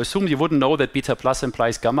if you assume you wouldn't know that beta plus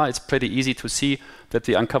implies gamma, it's pretty easy to see that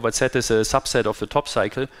the uncovered set is a subset of the top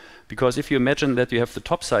cycle. Because if you imagine that you have the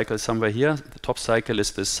top cycle somewhere here, the top cycle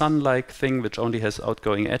is the sun-like thing which only has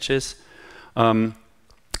outgoing edges,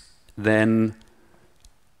 then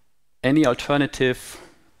any alternative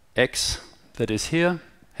x that is here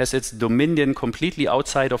has its dominion completely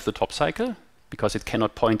outside of the top cycle, because it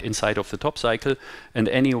cannot point inside of the top cycle, and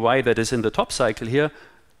any y that is in the top cycle here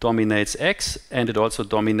dominates x, and it also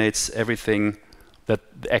dominates everything that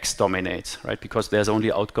x dominates, right? Because there's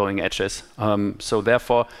only outgoing edges. So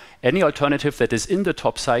therefore, any alternative that is in the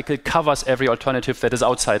top cycle covers every alternative that is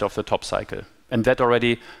outside of the top cycle. And that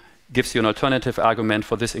already gives you an alternative argument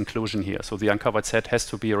for this inclusion here. So the uncovered set has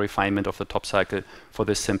to be a refinement of the top cycle for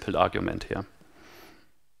this simple argument here.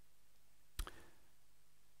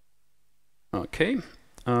 Okay.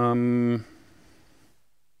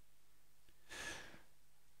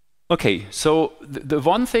 Okay, so the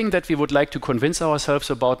one thing that we would like to convince ourselves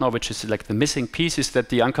about now, which is like the missing piece, is that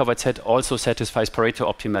the uncovered set also satisfies Pareto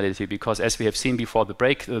optimality, because as we have seen before the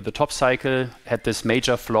break, the top cycle had this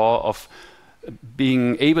major flaw of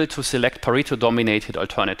being able to select Pareto-dominated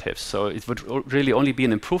alternatives. So it would really only be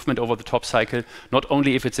an improvement over the top cycle, not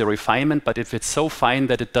only if it's a refinement, but if it's so fine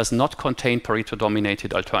that it does not contain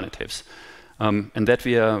Pareto-dominated alternatives. And that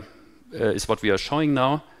is what we are showing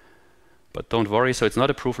now. But don't worry, so it's not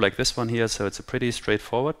a proof like this one here, so it's a pretty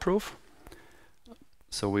straightforward proof.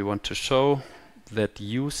 So we want to show that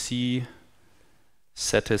UC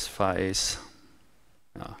satisfies,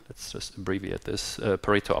 let's just abbreviate this,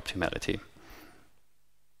 Pareto optimality.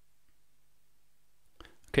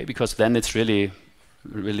 Okay, because then it's really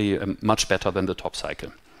much better than the top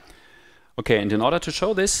cycle. Okay, and in order to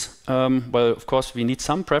show this, well, of course, we need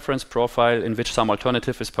some preference profile in which some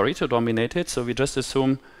alternative is Pareto dominated, so we just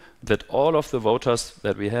assume that all of the voters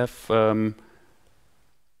that we have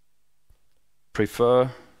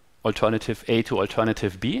prefer alternative A to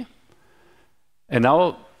alternative B. And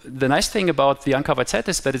now the nice thing about the uncovered set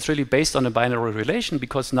is that it's really based on a binary relation,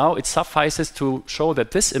 because now it suffices to show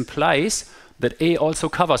that this implies that A also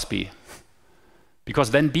covers B,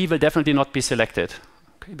 because then B will definitely not be selected,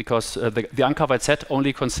 okay? Because the uncovered set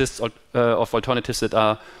only consists of alternatives that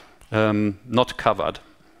are not covered.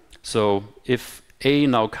 So if A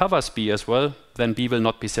now covers B as well, then B will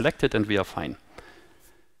not be selected and we are fine.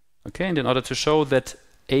 Okay, and in order to show that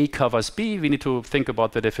A covers B, we need to think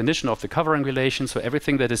about the definition of the covering relation. So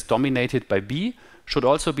everything that is dominated by B should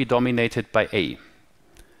also be dominated by A.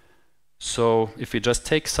 So if we just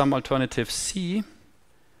take some alternative C,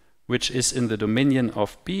 which is in the dominion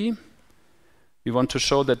of B, we want to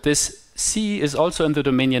show that this C is also in the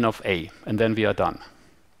dominion of A, and then we are done.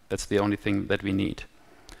 That's the only thing that we need.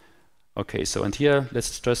 Okay, so and here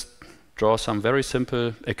let's just draw some very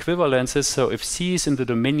simple equivalences. So if C is in the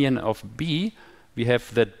dominion of B, we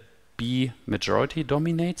have that B majority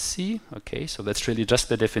dominates C. Okay, so that's really just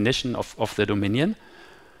the definition of the dominion.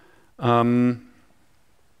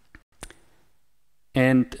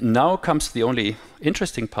 And now comes the only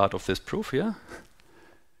interesting part of this proof here.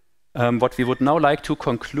 What we would now like to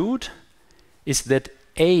conclude is that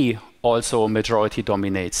A also majority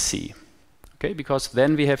dominates C. Okay, because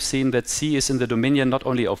then we have seen that C is in the dominion not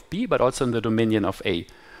only of B, but also in the dominion of A.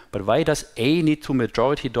 But why does A need to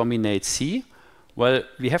majority dominate C? Well,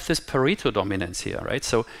 we have this Pareto dominance here, right?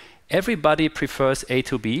 So everybody prefers A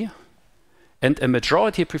to B, and a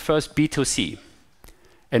majority prefers B to C.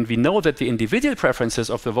 And we know that the individual preferences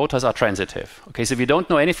of the voters are transitive. Okay, so we don't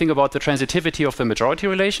know anything about the transitivity of the majority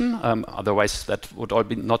relation, otherwise that would all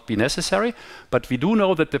not be necessary. But we do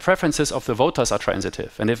know that the preferences of the voters are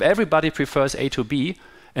transitive. And if everybody prefers A to B,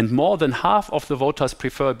 and more than half of the voters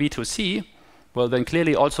prefer B to C, well, then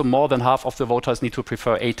clearly also more than half of the voters need to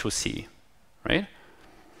prefer A to C, right?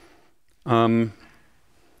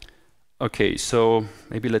 Okay, so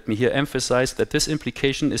maybe let me here emphasize that this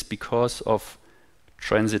implication is because of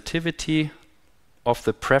transitivity of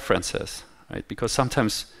the preferences, right? Because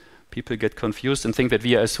sometimes people get confused and think that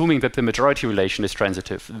we are assuming that the majority relation is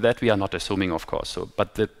transitive. That we are not assuming, of course. So,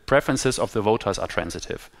 but the preferences of the voters are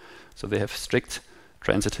transitive. So they have strict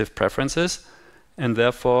transitive preferences, and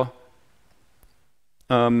therefore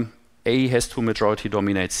A has to majority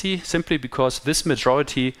dominate C, simply because this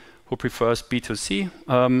majority who prefers B to C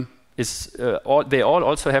they all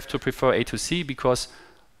also have to prefer A to C, because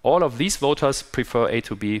all of these voters prefer A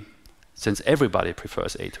to B, since everybody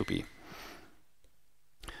prefers A to B.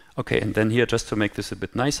 Okay, and then here, just to make this a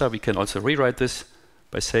bit nicer, we can also rewrite this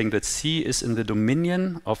by saying that C is in the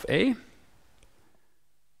dominion of A.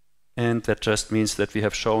 And that just means that we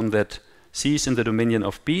have shown that C is in the dominion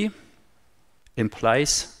of B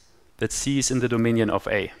implies that C is in the dominion of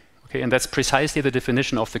A. Okay, and that's precisely the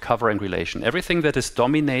definition of the covering relation. Everything that is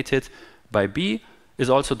dominated by B is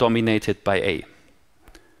also dominated by A.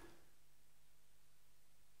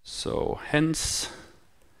 So hence,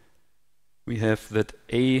 we have that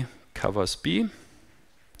A covers B.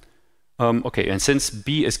 Okay, and since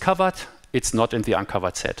B is covered, it's not in the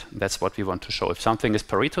uncovered set. That's what we want to show. If something is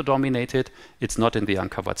Pareto dominated, it's not in the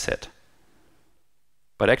uncovered set.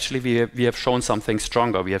 But actually, we have shown something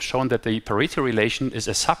stronger. We have shown that the Pareto relation is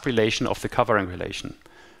a subrelation of the covering relation.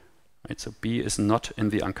 Right, so B is not in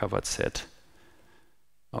the uncovered set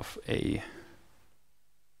of A,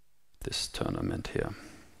 this tournament here.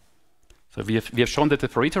 So we have shown that the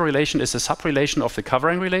Pareto relation is a subrelation of the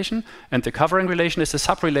covering relation, and the covering relation is a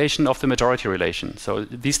subrelation of the majority relation. So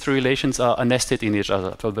these three relations are nested in each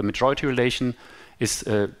other. So the majority relation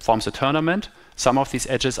forms a tournament. Some of these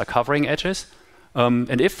edges are covering edges.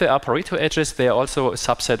 And if they are Pareto edges, they are also a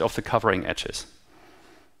subset of the covering edges.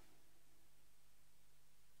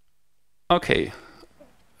 Okay.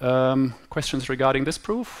 Questions regarding this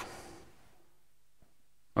proof?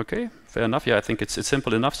 Okay, fair enough. Yeah, I think it's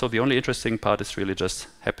simple enough. So the only interesting part is really just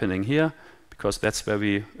happening here, because that's where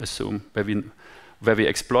we assume, where we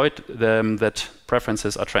exploit them, that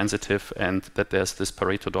preferences are transitive and that there's this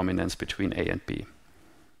Pareto dominance between A and B.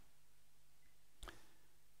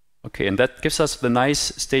 Okay, and that gives us the nice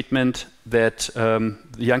statement that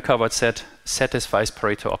the uncovered set satisfies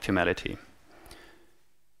Pareto optimality.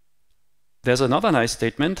 There's another nice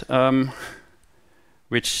statement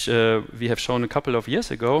which we have shown a couple of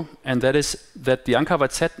years ago, and that is that the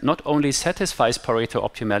uncovered set not only satisfies Pareto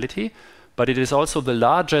optimality, but it is also the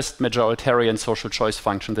largest majoritarian social choice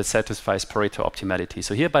function that satisfies Pareto optimality.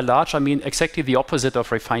 So here by large, I mean exactly the opposite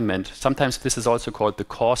of refinement. Sometimes this is also called the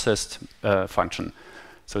coarsest function.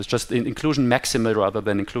 So it's just inclusion maximal rather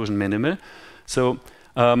than inclusion minimal. So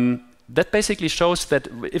that basically shows that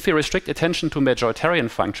if we restrict attention to majoritarian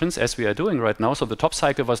functions, as we are doing right now, so the top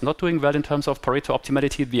cycle was not doing well in terms of Pareto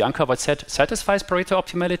optimality, the uncovered set satisfies Pareto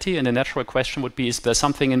optimality, and the natural question would be, is there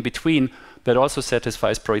something in between that also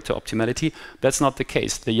satisfies Pareto optimality? That's not the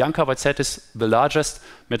case. The uncovered set is the largest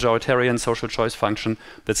majoritarian social choice function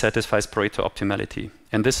that satisfies Pareto optimality.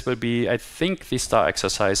 And this will be, I think, the star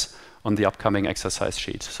exercise on the upcoming exercise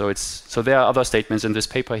sheet. So there are other statements in this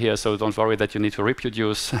paper here, so don't worry that you need to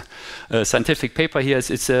reproduce a scientific paper here.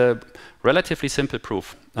 It's a relatively simple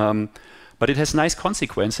proof. But it has nice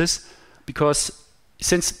consequences, because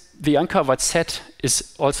since the uncovered set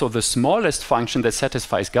is also the smallest function that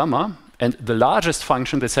satisfies gamma, and the largest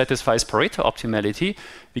function that satisfies Pareto optimality,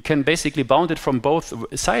 we can basically bound it from both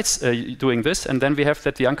sides doing this, and then we have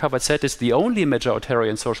that the uncovered set is the only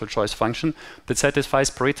majoritarian social choice function that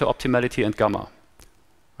satisfies Pareto optimality and gamma.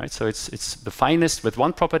 Right? So it's the finest with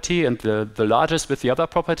one property and the largest with the other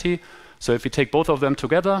property. So if we take both of them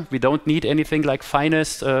together, we don't need anything like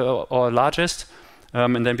finest or largest,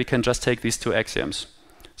 and then we can just take these two axioms.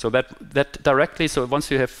 So that directly, so once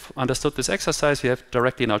you have understood this exercise, you have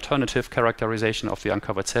directly an alternative characterization of the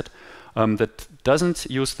uncovered set that doesn't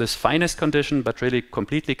use this finest condition, but really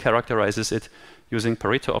completely characterizes it using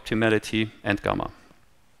Pareto optimality and gamma.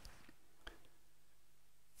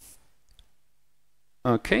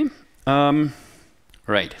 Okay,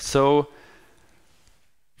 right, so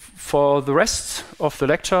for the rest of the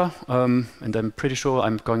lecture, and I'm pretty sure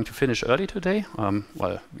I'm going to finish early today.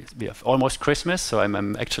 Well, we have almost Christmas, so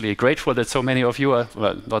I'm actually grateful that so many of you are,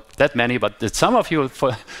 well, not that many, but that some of you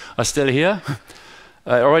are still here.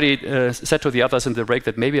 I already said to the others in the break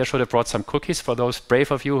that maybe I should have brought some cookies for those brave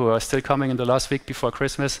of you who are still coming in the last week before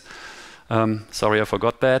Christmas. Sorry, I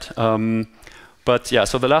forgot that. But yeah,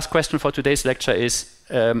 so the last question for today's lecture is,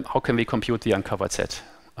 how can we compute the uncovered set?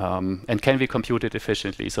 And can we compute it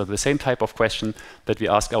efficiently? So the same type of question that we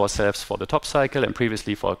ask ourselves for the top cycle and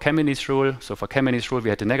previously for Kameni's rule. So for Kameni's rule, we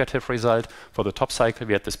had a negative result. For the top cycle,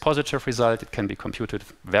 we had this positive result. It can be computed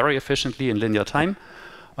very efficiently in linear time.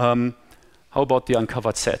 How about the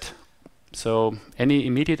uncovered set? So any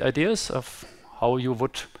immediate ideas of how you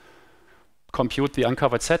would compute the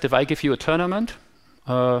uncovered set? If I give you a tournament,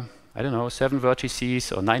 I don't know, 7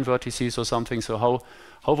 vertices or 9 vertices or something, so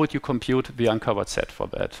how would you compute the uncovered set for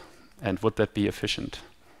that? And would that be efficient?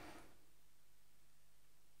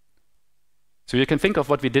 So you can think of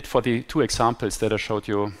what we did for the 2 examples that I showed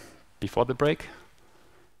you before the break.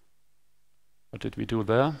 What did we do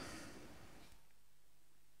there?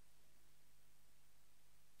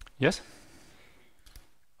 Yes?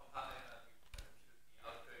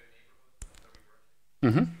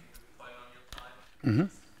 Mm-hmm. Mm-hmm.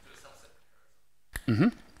 Mm-hmm.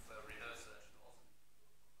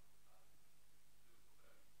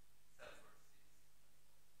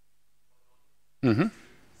 Mm-hmm.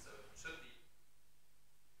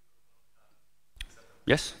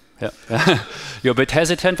 Yes. Yeah. You're a bit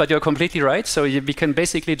hesitant, but you're completely right. So we can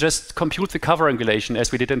basically just compute the covering relation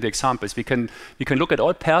as we did in the examples. We can look at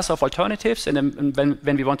all pairs of alternatives, and then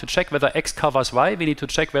when we want to check whether X covers Y, we need to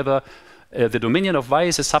check whether the dominion of Y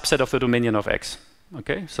is a subset of the dominion of X.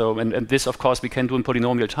 Okay. So and this, of course, we can do in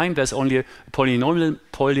polynomial time. There's only a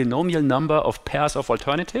polynomial number of pairs of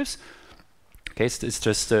alternatives. Okay, it's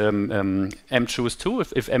just m choose 2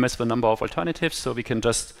 if m is the number of alternatives, so we can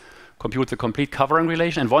just compute the complete covering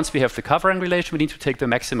relation. And once we have the covering relation, we need to take the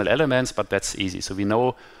maximal elements, but that's easy. So we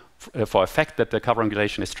know for a fact that the covering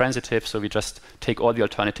relation is transitive, so we just take all the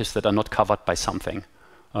alternatives that are not covered by something.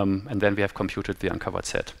 And then we have computed the uncovered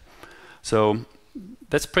set. So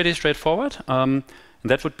that's pretty straightforward. And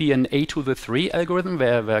that would be an A to the 3 algorithm,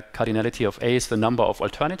 where cardinality of A is the number of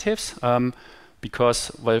alternatives.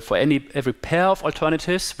 Because, well, for every pair of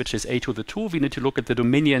alternatives, which is A to the 2, we need to look at the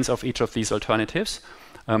dominions of each of these alternatives.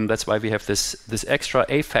 That's why we have this extra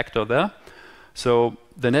A factor there. So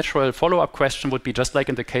the natural follow-up question would be, just like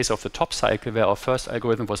in the case of the top cycle, where our first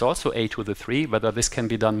algorithm was also A to the 3, whether this can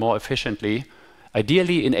be done more efficiently.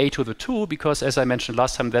 Ideally in A to the 2, because as I mentioned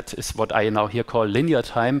last time, that is what I now here call linear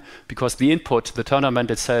time, because the input, the tournament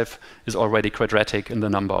itself, is already quadratic in the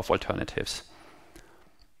number of alternatives.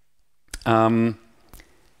 And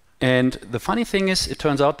the funny thing is, it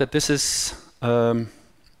turns out that this is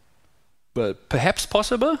well, perhaps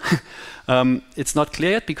possible. It's not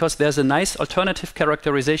clear yet, because there's a nice alternative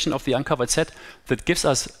characterization of the uncovered set that gives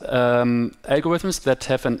us algorithms that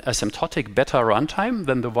have an asymptotic better runtime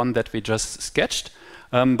than the one that we just sketched.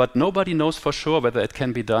 But nobody knows for sure whether it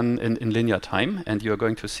can be done in linear time, and you're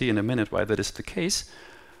going to see in a minute why that is the case.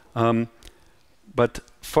 But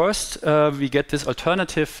first, we get this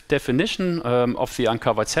alternative definition of the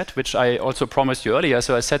uncovered set, which I also promised you earlier.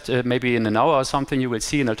 So I said maybe in an hour or something, you will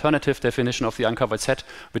see an alternative definition of the uncovered set,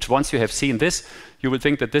 which once you have seen this, you will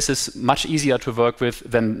think that this is much easier to work with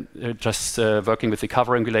than just working with the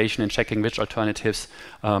covering relation and checking which alternatives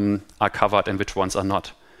are covered and which ones are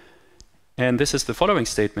not. And this is the following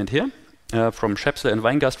statement here from Schepsler and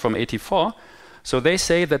Weingast from '84. So they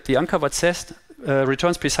say that the uncovered set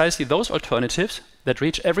returns precisely those alternatives that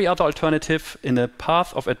reach every other alternative in a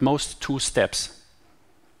path of at most 2 steps.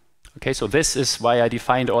 Okay, so this is why I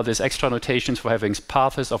defined all these extra notations for having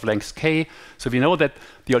paths of length k. So we know that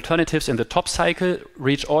the alternatives in the top cycle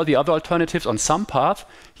reach all the other alternatives on some path.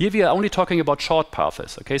 Here we are only talking about short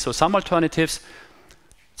paths. Okay, so some alternatives,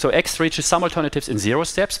 so x reaches some alternatives in 0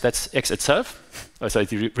 steps, that's x itself. So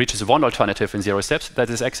it reaches one alternative in 0 steps,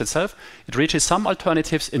 that is x itself. It reaches some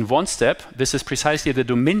alternatives in 1 step, this is precisely the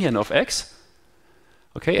dominion of x.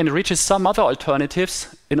 Okay, and it reaches some other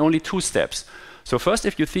alternatives in only 2 steps. So first,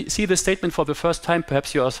 if you see this statement for the first time,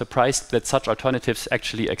 perhaps you are surprised that such alternatives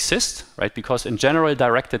actually exist, right? Because in general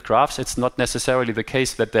directed graphs, it's not necessarily the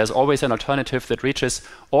case that there's always an alternative that reaches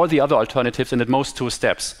all the other alternatives in at most 2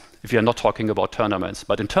 steps, if you're not talking about tournaments.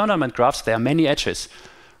 But in tournament graphs, there are many edges.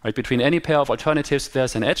 Right? Between any pair of alternatives,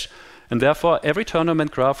 there's an edge. And therefore, every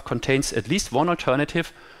tournament graph contains at least one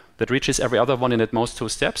alternative that reaches every other one in at most 2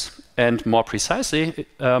 steps. And more precisely,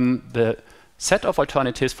 the set of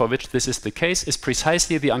alternatives for which this is the case is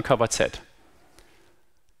precisely the uncovered set.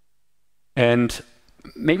 And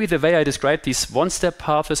maybe the way I described these 1-step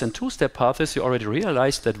paths and 2-step paths, you already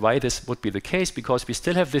realized that why this would be the case, because we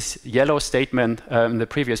still have this yellow statement in the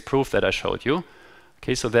previous proof that I showed you.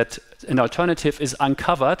 Okay, so that an alternative is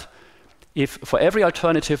uncovered if for every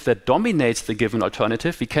alternative that dominates the given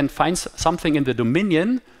alternative, we can find something in the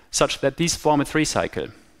dominion such that these form a 3 cycle.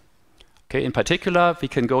 Okay, in particular, we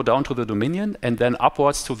can go down to the dominion and then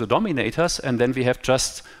upwards to the dominators, and then we have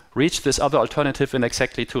just reached this other alternative in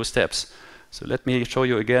exactly 2 steps. So let me show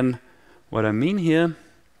you again what I mean here.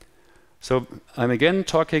 So I'm again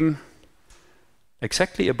talking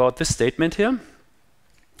exactly about this statement here.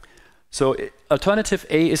 So alternative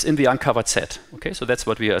A is in the uncovered set. Okay, so that's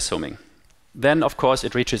what we are assuming. Then, of course,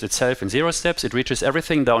 it reaches itself in 0 steps. It reaches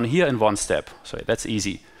everything down here in 1 step. So that's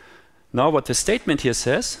easy. Now what the statement here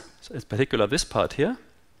says, so in particular this part here,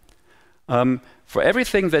 for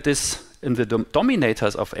everything that is in the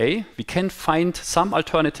dominators of A, we can find some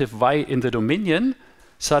alternative y in the dominion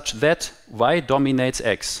such that y dominates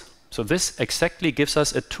x. So this exactly gives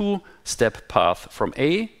us a 2-step path from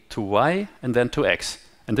A to y and then to x.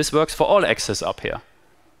 And this works for all x's up here.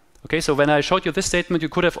 Okay, so when I showed you this statement, you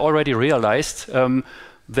could have already realized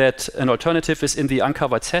that an alternative is in the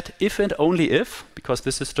uncovered set if and only if, because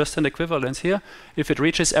this is just an equivalence here, if it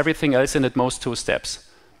reaches everything else in at most 2 steps.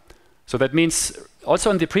 So that means also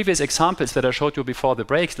in the previous examples that I showed you before the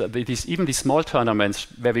break, even these small tournaments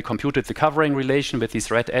where we computed the covering relation with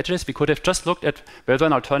these red edges, we could have just looked at whether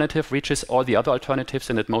an alternative reaches all the other alternatives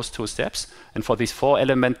in at most 2 steps. And for these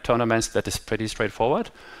 4-element tournaments, that is pretty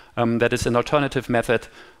straightforward. That is an alternative method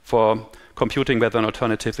for computing whether an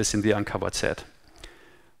alternative is in the uncovered set.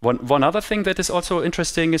 One other thing that is also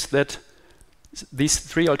interesting is that these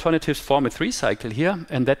 3 alternatives form a 3 cycle here,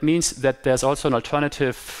 and that means that there's also an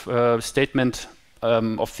alternative statement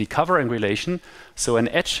of the covering relation. So an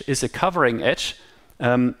edge is a covering edge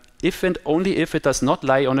if and only if it does not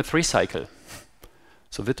lie on a 3 cycle.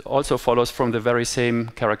 So that also follows from the very same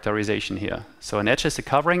characterization here. So an edge is a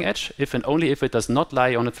covering edge if and only if it does not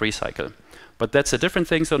lie on a 3 cycle. But that's a different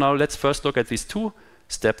thing. So now let's first look at these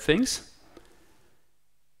 2-step things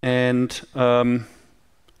and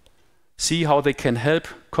see how they can help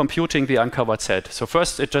computing the uncovered set. So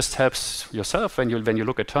first, it just helps yourself when you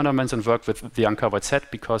look at tournaments and work with the uncovered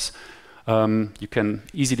set, because you can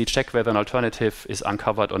easily check whether an alternative is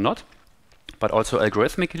uncovered or not. But also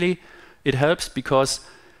algorithmically, it helps because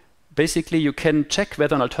basically you can check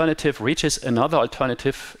whether an alternative reaches another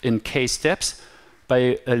alternative in k steps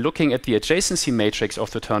by looking at the adjacency matrix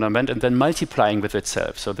of the tournament and then multiplying with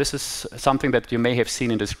itself. So this is something that you may have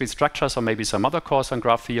seen in discrete structures or maybe some other course on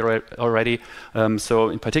graph theory already. So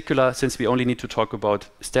in particular, since we only need to talk about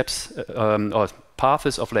steps or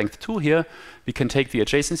paths of length 2 here, we can take the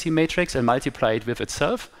adjacency matrix and multiply it with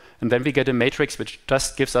itself. And then we get a matrix which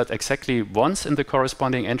just gives out exactly once in the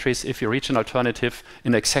corresponding entries if you reach an alternative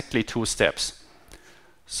in exactly 2 steps.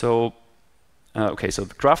 So okay, so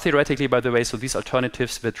graph theoretically, by the way, so these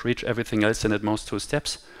alternatives that reach everything else in at most 2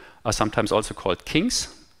 steps are sometimes also called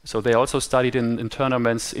kings. So they are also studied in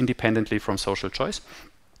tournaments independently from social choice.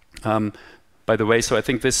 By the way, so I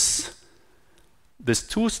think this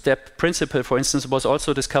 2-step principle, for instance, was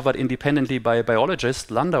also discovered independently by a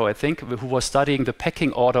biologist, Landau, I think, who was studying the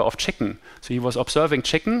pecking order of chicken. So he was observing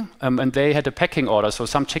chicken, and they had a pecking order. So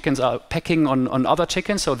some chickens are pecking on other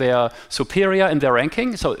chickens, so they are superior in their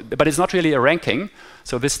ranking. So, but it's not really a ranking.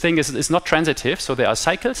 So this thing is not transitive. So there are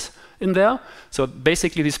cycles in there. So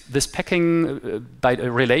basically, this pecking by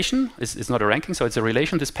a relation is not a ranking. So it's a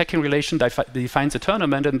relation. This pecking relation defines a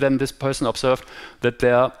tournament, and then this person observed that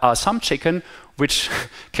there are some chicken which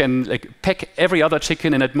can peck every other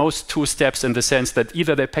chicken in at most 2 steps, in the sense that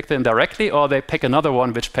either they peck them directly or they peck another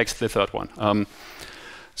one which pecks the third one.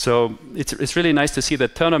 So it's really nice to see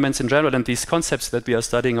that tournaments in general and these concepts that we are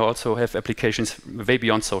studying also have applications way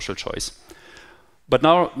beyond social choice. But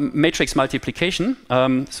now matrix multiplication.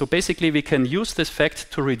 So basically we can use this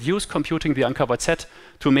fact to reduce computing the uncovered set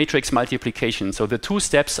to matrix multiplication. So the 2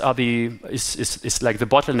 steps are is like the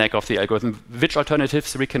bottleneck of the algorithm. Which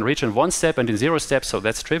alternatives we can reach in 1 step and in 0 steps, so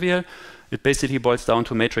that's trivial. It basically boils down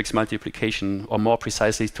to matrix multiplication, or more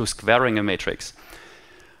precisely to squaring a matrix.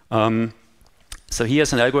 So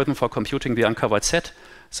here's an algorithm for computing the uncovered set.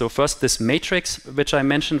 So first, this matrix, which I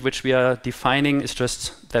mentioned, which we are defining, is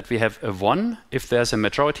just that we have a 1 if there's a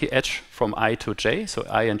majority edge from I to j. So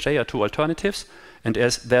I and j are 2 alternatives, and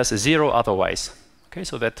there's a 0 otherwise. Okay,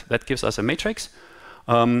 so that gives us a matrix,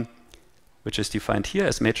 which is defined here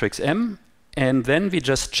as matrix M. And then we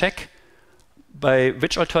just check by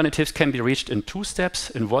which alternatives can be reached in 2 steps,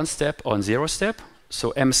 in 1 step, or in 0 step.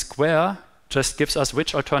 So M square just gives us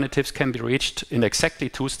which alternatives can be reached in exactly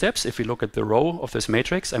 2 steps. If we look at the row of this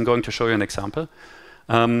matrix, I'm going to show you an example.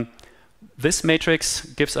 This matrix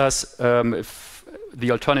gives us if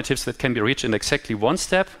the alternatives that can be reached in exactly 1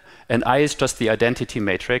 step, and I is just the identity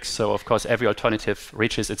matrix. So of course, every alternative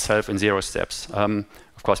reaches itself in 0 steps.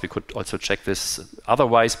 Of course, we could also check this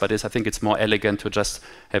otherwise, but I think it's more elegant to just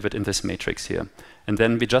have it in this matrix here. And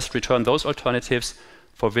then we just return those alternatives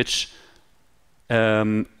for which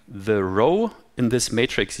the row in this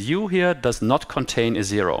matrix U here does not contain a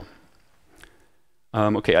 0.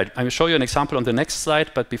 Okay, I will show you an example on the next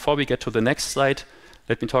slide, but before we get to the next slide,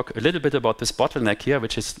 let me talk a little bit about this bottleneck here,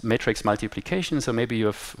 which is matrix multiplication. So maybe you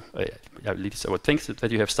have, at least I would think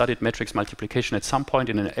that you have studied matrix multiplication at some point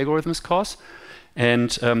in an algorithms course. And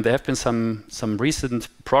there have been some recent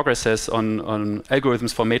progresses on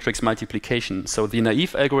algorithms for matrix multiplication. So the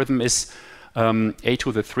naive algorithm is a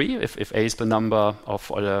to the 3, if a is the number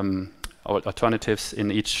of alternatives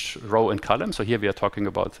in each row and column. So here we are talking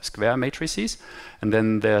about square matrices. And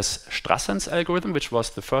then there's Strassen's algorithm, which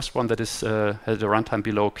was the first one that is had a runtime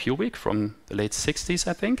below cubic from the late 60s,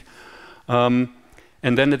 I think. And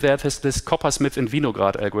then there's this Coppersmith and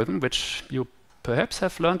Winograd algorithm, which you perhaps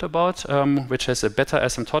have learned about, which has a better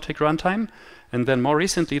asymptotic runtime. And then more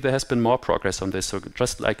recently, there has been more progress on this. So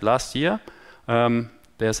just like last year,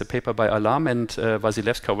 there's a paper by Alam and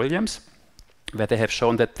Wasilewska-Williams, where they have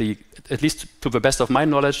shown that at least to the best of my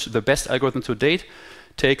knowledge, the best algorithm to date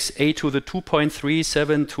takes a to the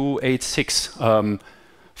 2.37286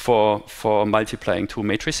 for multiplying 2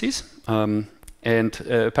 matrices. And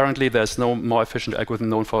apparently there's no more efficient algorithm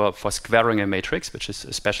known for squaring a matrix, which is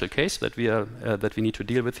a special case that we need to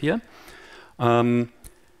deal with here.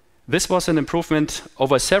 This was an improvement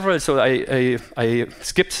over several, so I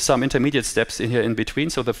skipped some intermediate steps in here in between.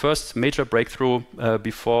 So the first major breakthrough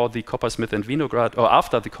before the Coppersmith and Winograd, or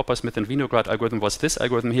after the Coppersmith and Winograd algorithm, was this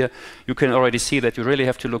algorithm here. You can already see that you really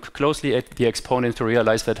have to look closely at the exponent to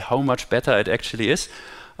realize that how much better it actually is.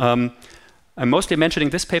 I'm mostly mentioning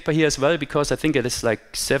this paper here as well because I think it is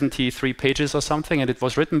like 73 pages or something, and it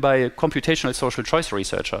was written by a computational social choice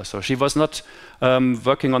researcher. So she was not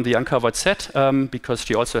working on the uncovered set because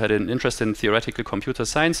she also had an interest in theoretical computer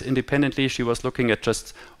science. Independently, she was looking at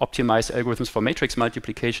just optimized algorithms for matrix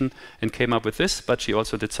multiplication and came up with this, but she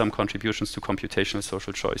also did some contributions to computational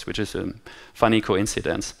social choice, which is a funny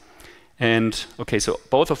coincidence. And okay, so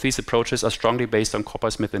both of these approaches are strongly based on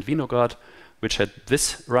Coppersmith and Winograd, which had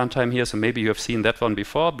this runtime here. So maybe you have seen that one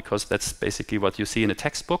before, because that's basically what you see in a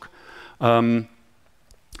textbook. And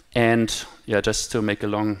yeah, just to make a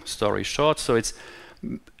long story short, so it's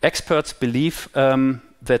experts believe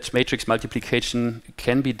that matrix multiplication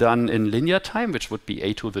can be done in linear time, which would be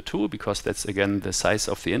a to the 2, because that's again the size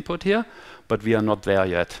of the input here, but we are not there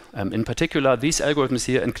yet. In particular, these algorithms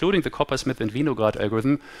here, including the Coppersmith and Winograd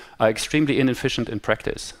algorithm, are extremely inefficient in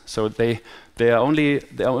practice. So they are only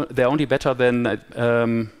better than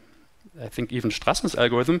I think even Strassen's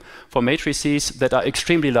algorithm for matrices that are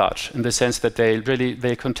extremely large, in the sense that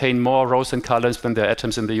they contain more rows and columns than there are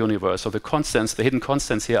atoms in the universe. So the constants, the hidden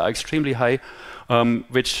constants here, are extremely high,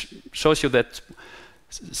 which shows you that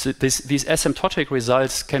these asymptotic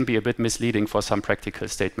results can be a bit misleading for some practical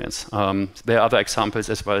statements. There are other examples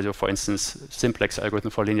as well. So for instance, simplex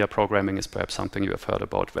algorithm for linear programming is perhaps something you have heard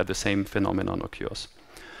about, where the same phenomenon occurs.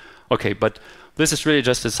 Okay, but this is really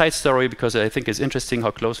just a side story because I think it's interesting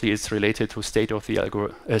how closely it's related to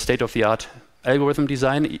state-of-the-art algorithm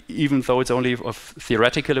design, even though it's only of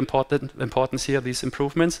theoretical importance here, these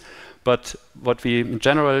improvements. But what we in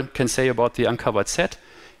general can say about the uncovered set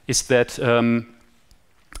is that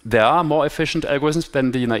there are more efficient algorithms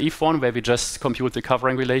than the naive one, where we just compute the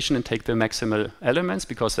covering relation and take the maximal elements,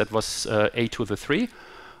 because that was a to the 3.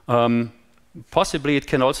 Possibly it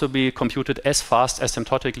can also be computed as fast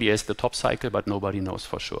asymptotically as the top cycle, but nobody knows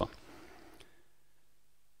for sure.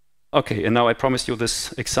 Okay, and now I promised you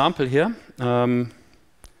this example here. So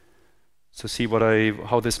see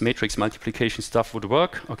how this matrix multiplication stuff would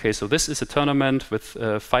work. Okay, so this is a tournament with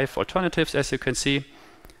 5 alternatives, as you can see.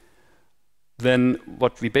 Then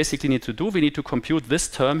what we basically need to do, we need to compute this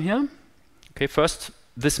term here. Okay, first,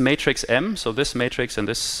 this matrix M, so this matrix and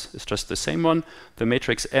this is just the same one. The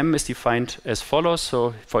matrix M is defined as follows.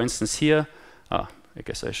 So for instance here, I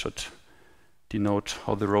guess I should denote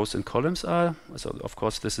how the rows and columns are. So of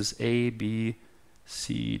course this is A, B,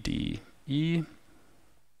 C, D, E,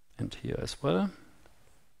 and here as well.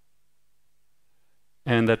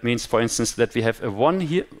 And that means, for instance, that we have a 1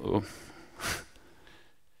 here. Oh.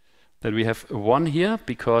 That we have a 1 here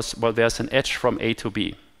because, well, there's an edge from A to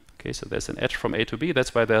B. Okay, so there's an edge from A to B,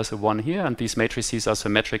 that's why there's a 1 here, and these matrices are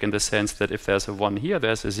symmetric in the sense that if there's a 1 here,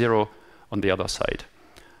 there's a 0 on the other side.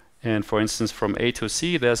 And for instance, from A to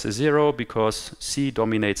C, there's a 0 because C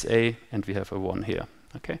dominates A, and we have a 1 here.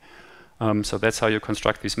 Okay, so that's how you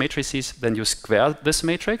construct these matrices. Then you square this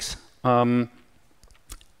matrix,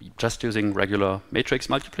 just using regular matrix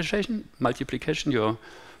multiplication, your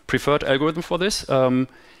preferred algorithm for this.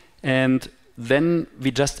 And then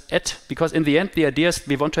we just add, because in the end, the idea is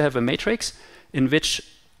we want to have a matrix in which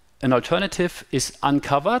an alternative is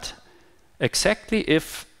uncovered exactly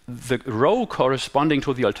if the row corresponding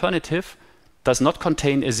to the alternative does not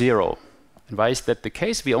contain a 0. And why is that the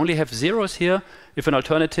case? We only have zeros here if an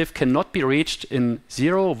alternative cannot be reached in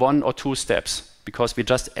 0, 1, or 2 steps, because we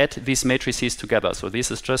just add these matrices together. So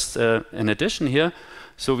this is just an addition here.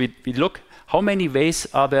 So we look, how many ways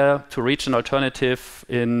are there to reach an alternative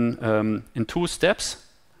in 2 steps?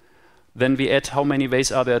 Then we add how many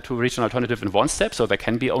ways are there to reach an alternative in 1 step. So there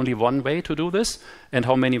can be only 1 way to do this. And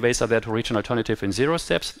how many ways are there to reach an alternative in 0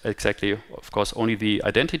 steps? Exactly, of course, only the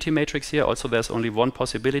identity matrix here. Also, there's only 1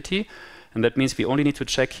 possibility. And that means we only need to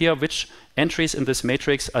check here which entries in this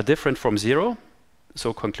matrix are different from 0.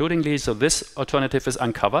 So concludingly, so this alternative is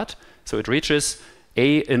uncovered. So it reaches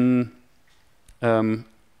A in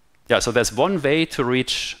so there's 1 way to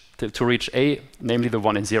reach A, namely the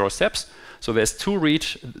one in 0 steps. So there's 2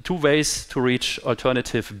 ways to reach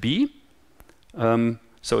alternative B.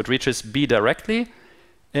 So it reaches B directly,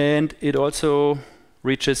 and it also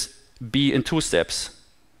reaches B in 2 steps.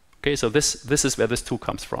 Okay, so this is where this 2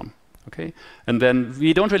 comes from. Okay, and then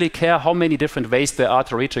we don't really care how many different ways there are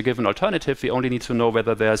to reach a given alternative. We only need to know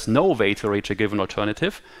whether there's no way to reach a given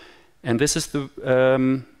alternative, and this is the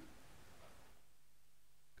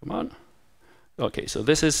come on. Okay, so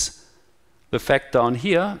this is the fact down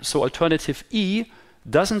here, so alternative E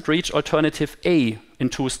doesn't reach alternative A in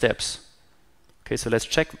 2 steps. Okay, so let's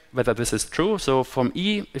check whether this is true. So from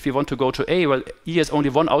E, if we want to go to A, well, E has only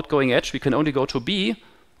one outgoing edge. We can only go to B,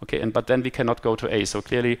 okay, but then we cannot go to A. So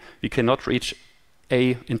clearly, we cannot reach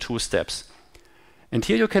A in 2 steps. And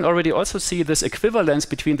here you can already also see this equivalence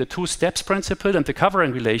between the 2 steps principle and the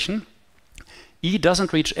covering relation. E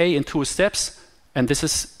doesn't reach A in 2 steps, and this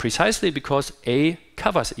is precisely because A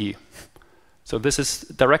covers E. So this is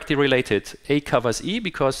directly related. A covers E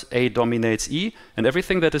because A dominates E, and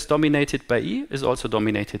everything that is dominated by E is also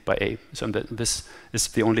dominated by A. So this is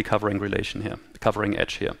the only covering relation here, the covering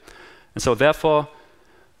edge here. And so therefore,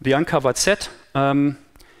 the uncovered set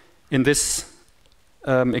in this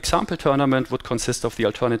example tournament would consist of the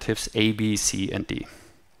alternatives A, B, C, and D.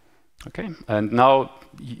 Okay, and now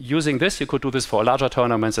using this, you could do this for larger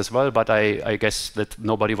tournaments as well, but I guess that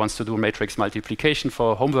nobody wants to do matrix multiplication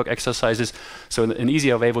for homework exercises. So an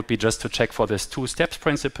easier way would be just to check for this 2 steps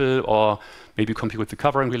principle, or maybe compute the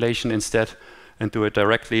covering relation instead and do it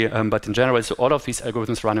directly. But in general, so all of these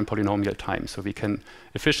algorithms run in polynomial time, so we can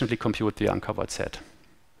efficiently compute the uncovered set.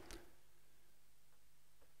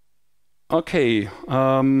 Okay.